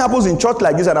something happens in church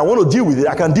like this and I want to deal with it,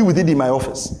 I can deal with it in my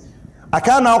office. I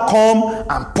can't now come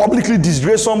and publicly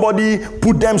disgrace somebody,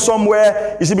 put them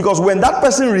somewhere. You see, because when that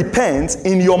person repents,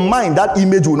 in your mind, that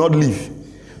image will not leave.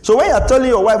 So when you're telling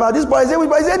your wife, this boy is the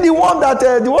one that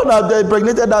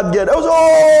impregnated that girl.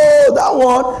 Oh, that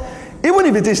one. Even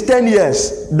if it is 10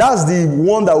 years, that's the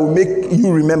one that will make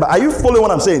you remember. Are you following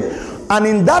what I'm saying? And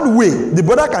in that way, the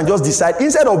brother can just decide,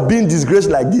 instead of being disgraced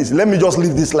like this, let me just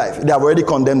live this life. They have already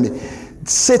condemned me.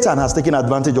 Satan has taken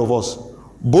advantage of us,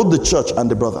 both the church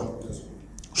and the brother.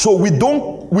 So we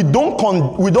don't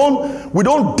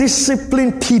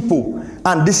discipline people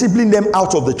and discipline them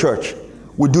out of the church.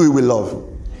 We do it with love.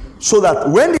 So that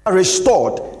when they are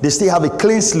restored, they still have a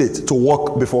clean slate to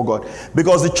walk before God.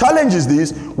 Because the challenge is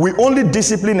this, we only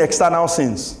discipline external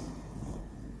sins.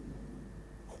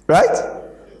 Right?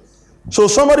 So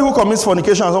somebody who commits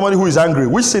fornication and somebody who is angry,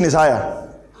 which sin is higher?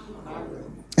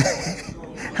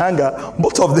 Anger.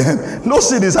 Both of them. No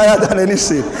sin is higher than any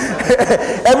sin.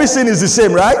 Every sin is the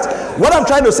same, right? What I'm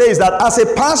trying to say is that as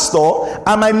a pastor,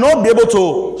 I might not be able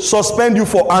to suspend you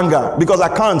for anger because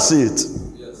I can't see it.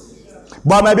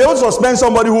 But I might be able to suspend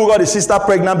somebody who got a sister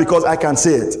pregnant because I can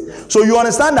see it. So you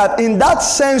understand that in that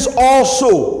sense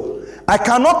also, I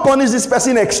cannot punish this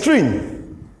person extreme.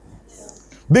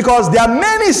 Because there are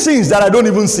many sins that I don't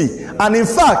even see. And in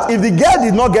fact, if the girl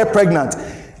did not get pregnant,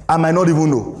 I might not even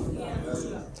know.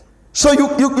 So you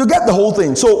get the whole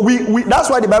thing. So we that's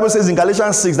why the Bible says in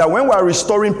Galatians 6 that when we are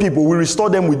restoring people, we restore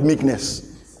them with meekness.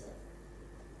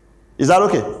 Is that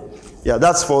okay? Yeah,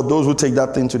 that's for those who take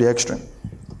that thing to the extreme.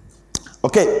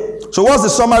 Okay, so what's the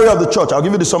summary of the church? I'll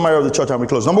give you the summary of the church and we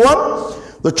close. Number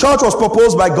 1, the church was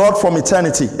proposed by God from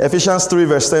eternity. Ephesians 3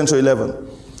 verse 10 to 11.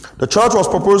 The church was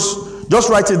proposed, just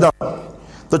write it down.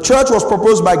 The church was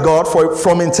proposed by God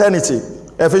from eternity.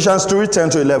 Ephesians 3, 10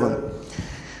 to 11.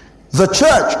 The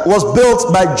church was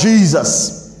built by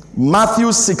Jesus.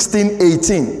 Matthew 16,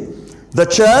 18. The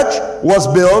church was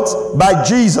built by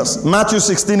Jesus. Matthew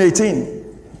 16,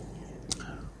 18.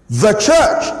 The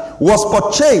church was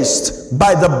purchased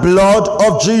by the blood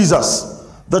of Jesus.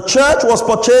 The church was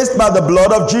purchased by the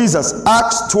blood of Jesus.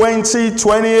 Acts 20,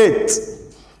 28.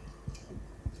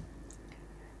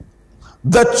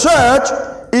 The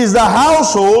church is the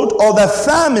household or the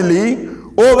family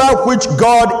over which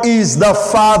God is the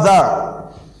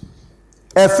Father.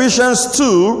 Ephesians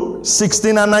 2,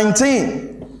 16 and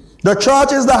 19. The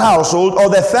church is the household or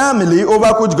the family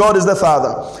over which God is the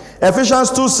Father. Ephesians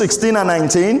 2:16 and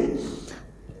 19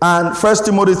 and 1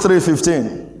 Timothy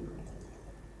 3:15.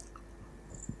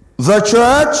 The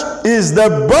church is the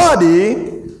body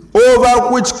over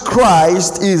which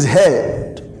Christ is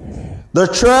head. The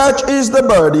church is the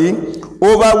body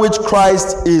over which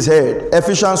Christ is head.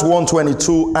 Ephesians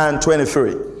 1:22 and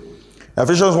 23.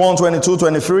 Ephesians 1:22,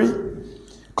 23.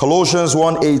 Colossians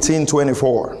 1:18,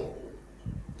 24.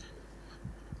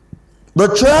 The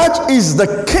church is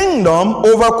the kingdom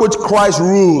over which Christ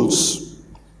rules.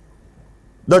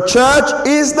 The church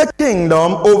is the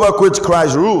kingdom over which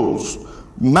Christ rules.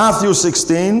 Matthew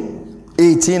 16,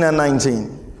 18 and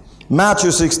 19.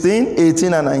 Matthew 16,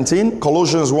 18 and 19.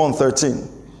 Colossians 1:13.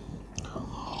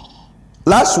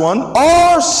 Last one.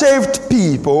 All saved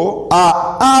people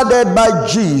are added by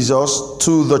Jesus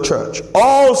to the church.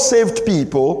 All saved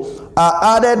people are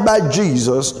added by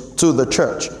Jesus to the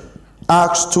church.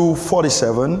 Acts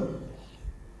 2:47.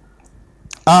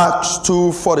 Acts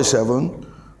 2:47.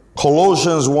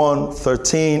 Colossians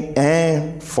 1:13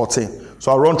 and 14.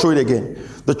 So I'll run through it again.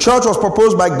 The church was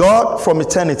proposed by God from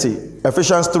eternity.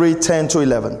 Ephesians 3:10 to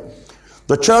 11.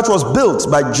 The church was built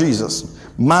by Jesus.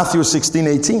 Matthew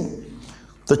 16:18.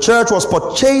 The church was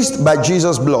purchased by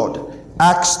Jesus' blood.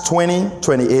 Acts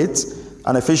 20:28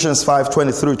 and Ephesians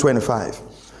 5:23-25.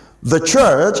 The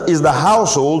church is the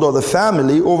household or the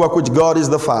family over which God is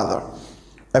the Father.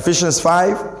 Ephesians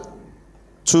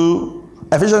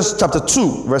chapter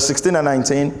 2, verse 16 and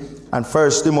 19, and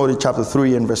 1 Timothy chapter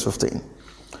 3 and verse 15.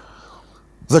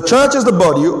 The church is the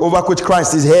body over which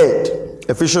Christ is head.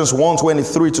 Ephesians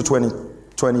 1:22 to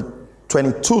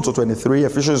 23,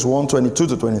 Ephesians 1:22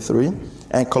 to 23,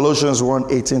 and Colossians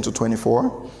 1:18 to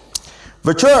 24.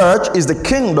 The church is the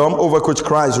kingdom over which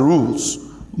Christ rules.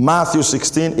 Matthew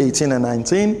 16, 18 and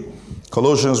 19,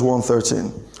 Colossians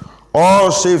 1:13.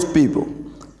 All saved people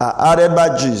are added by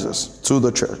Jesus to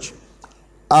the church.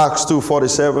 Acts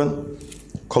 2:47,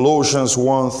 Colossians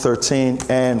 1:13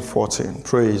 and 14.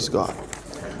 Praise God.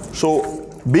 So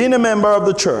being a member of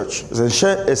the church is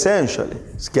essentially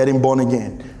getting born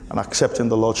again and accepting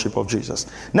the Lordship of Jesus.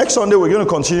 Next Sunday we're going to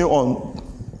continue on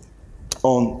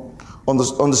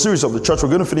the series of the church. We're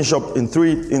going to finish up in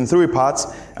three parts,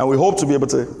 and we hope to be able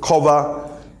to cover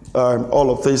all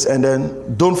of this. And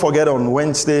then don't forget, on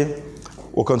Wednesday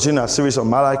we'll continue our series on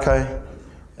Malachi,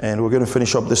 and we're going to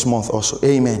finish up this month also.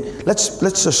 Amen. Let's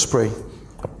just pray.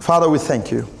 Father, we thank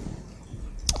you.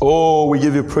 Oh, we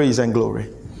give you praise and glory.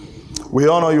 We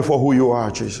honor you for who you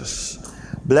are, Jesus.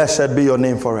 Blessed be your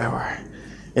name forever.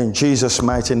 In Jesus'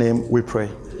 mighty name we pray.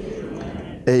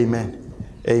 Amen.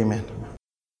 Amen.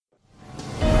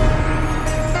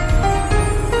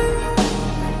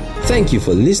 Thank you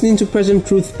for listening to Present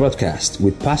Truth Broadcast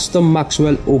with Pastor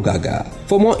Maxwell Ogaga.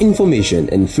 For more information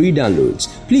and free downloads,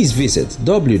 please visit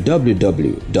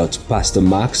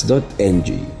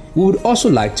www.pastormax.ng. We would also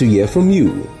like to hear from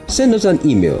you. Send us an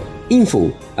email,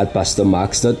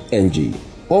 info@pastormax.ng,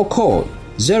 or call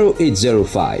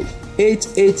 0805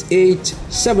 888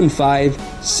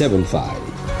 7575.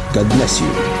 God bless you.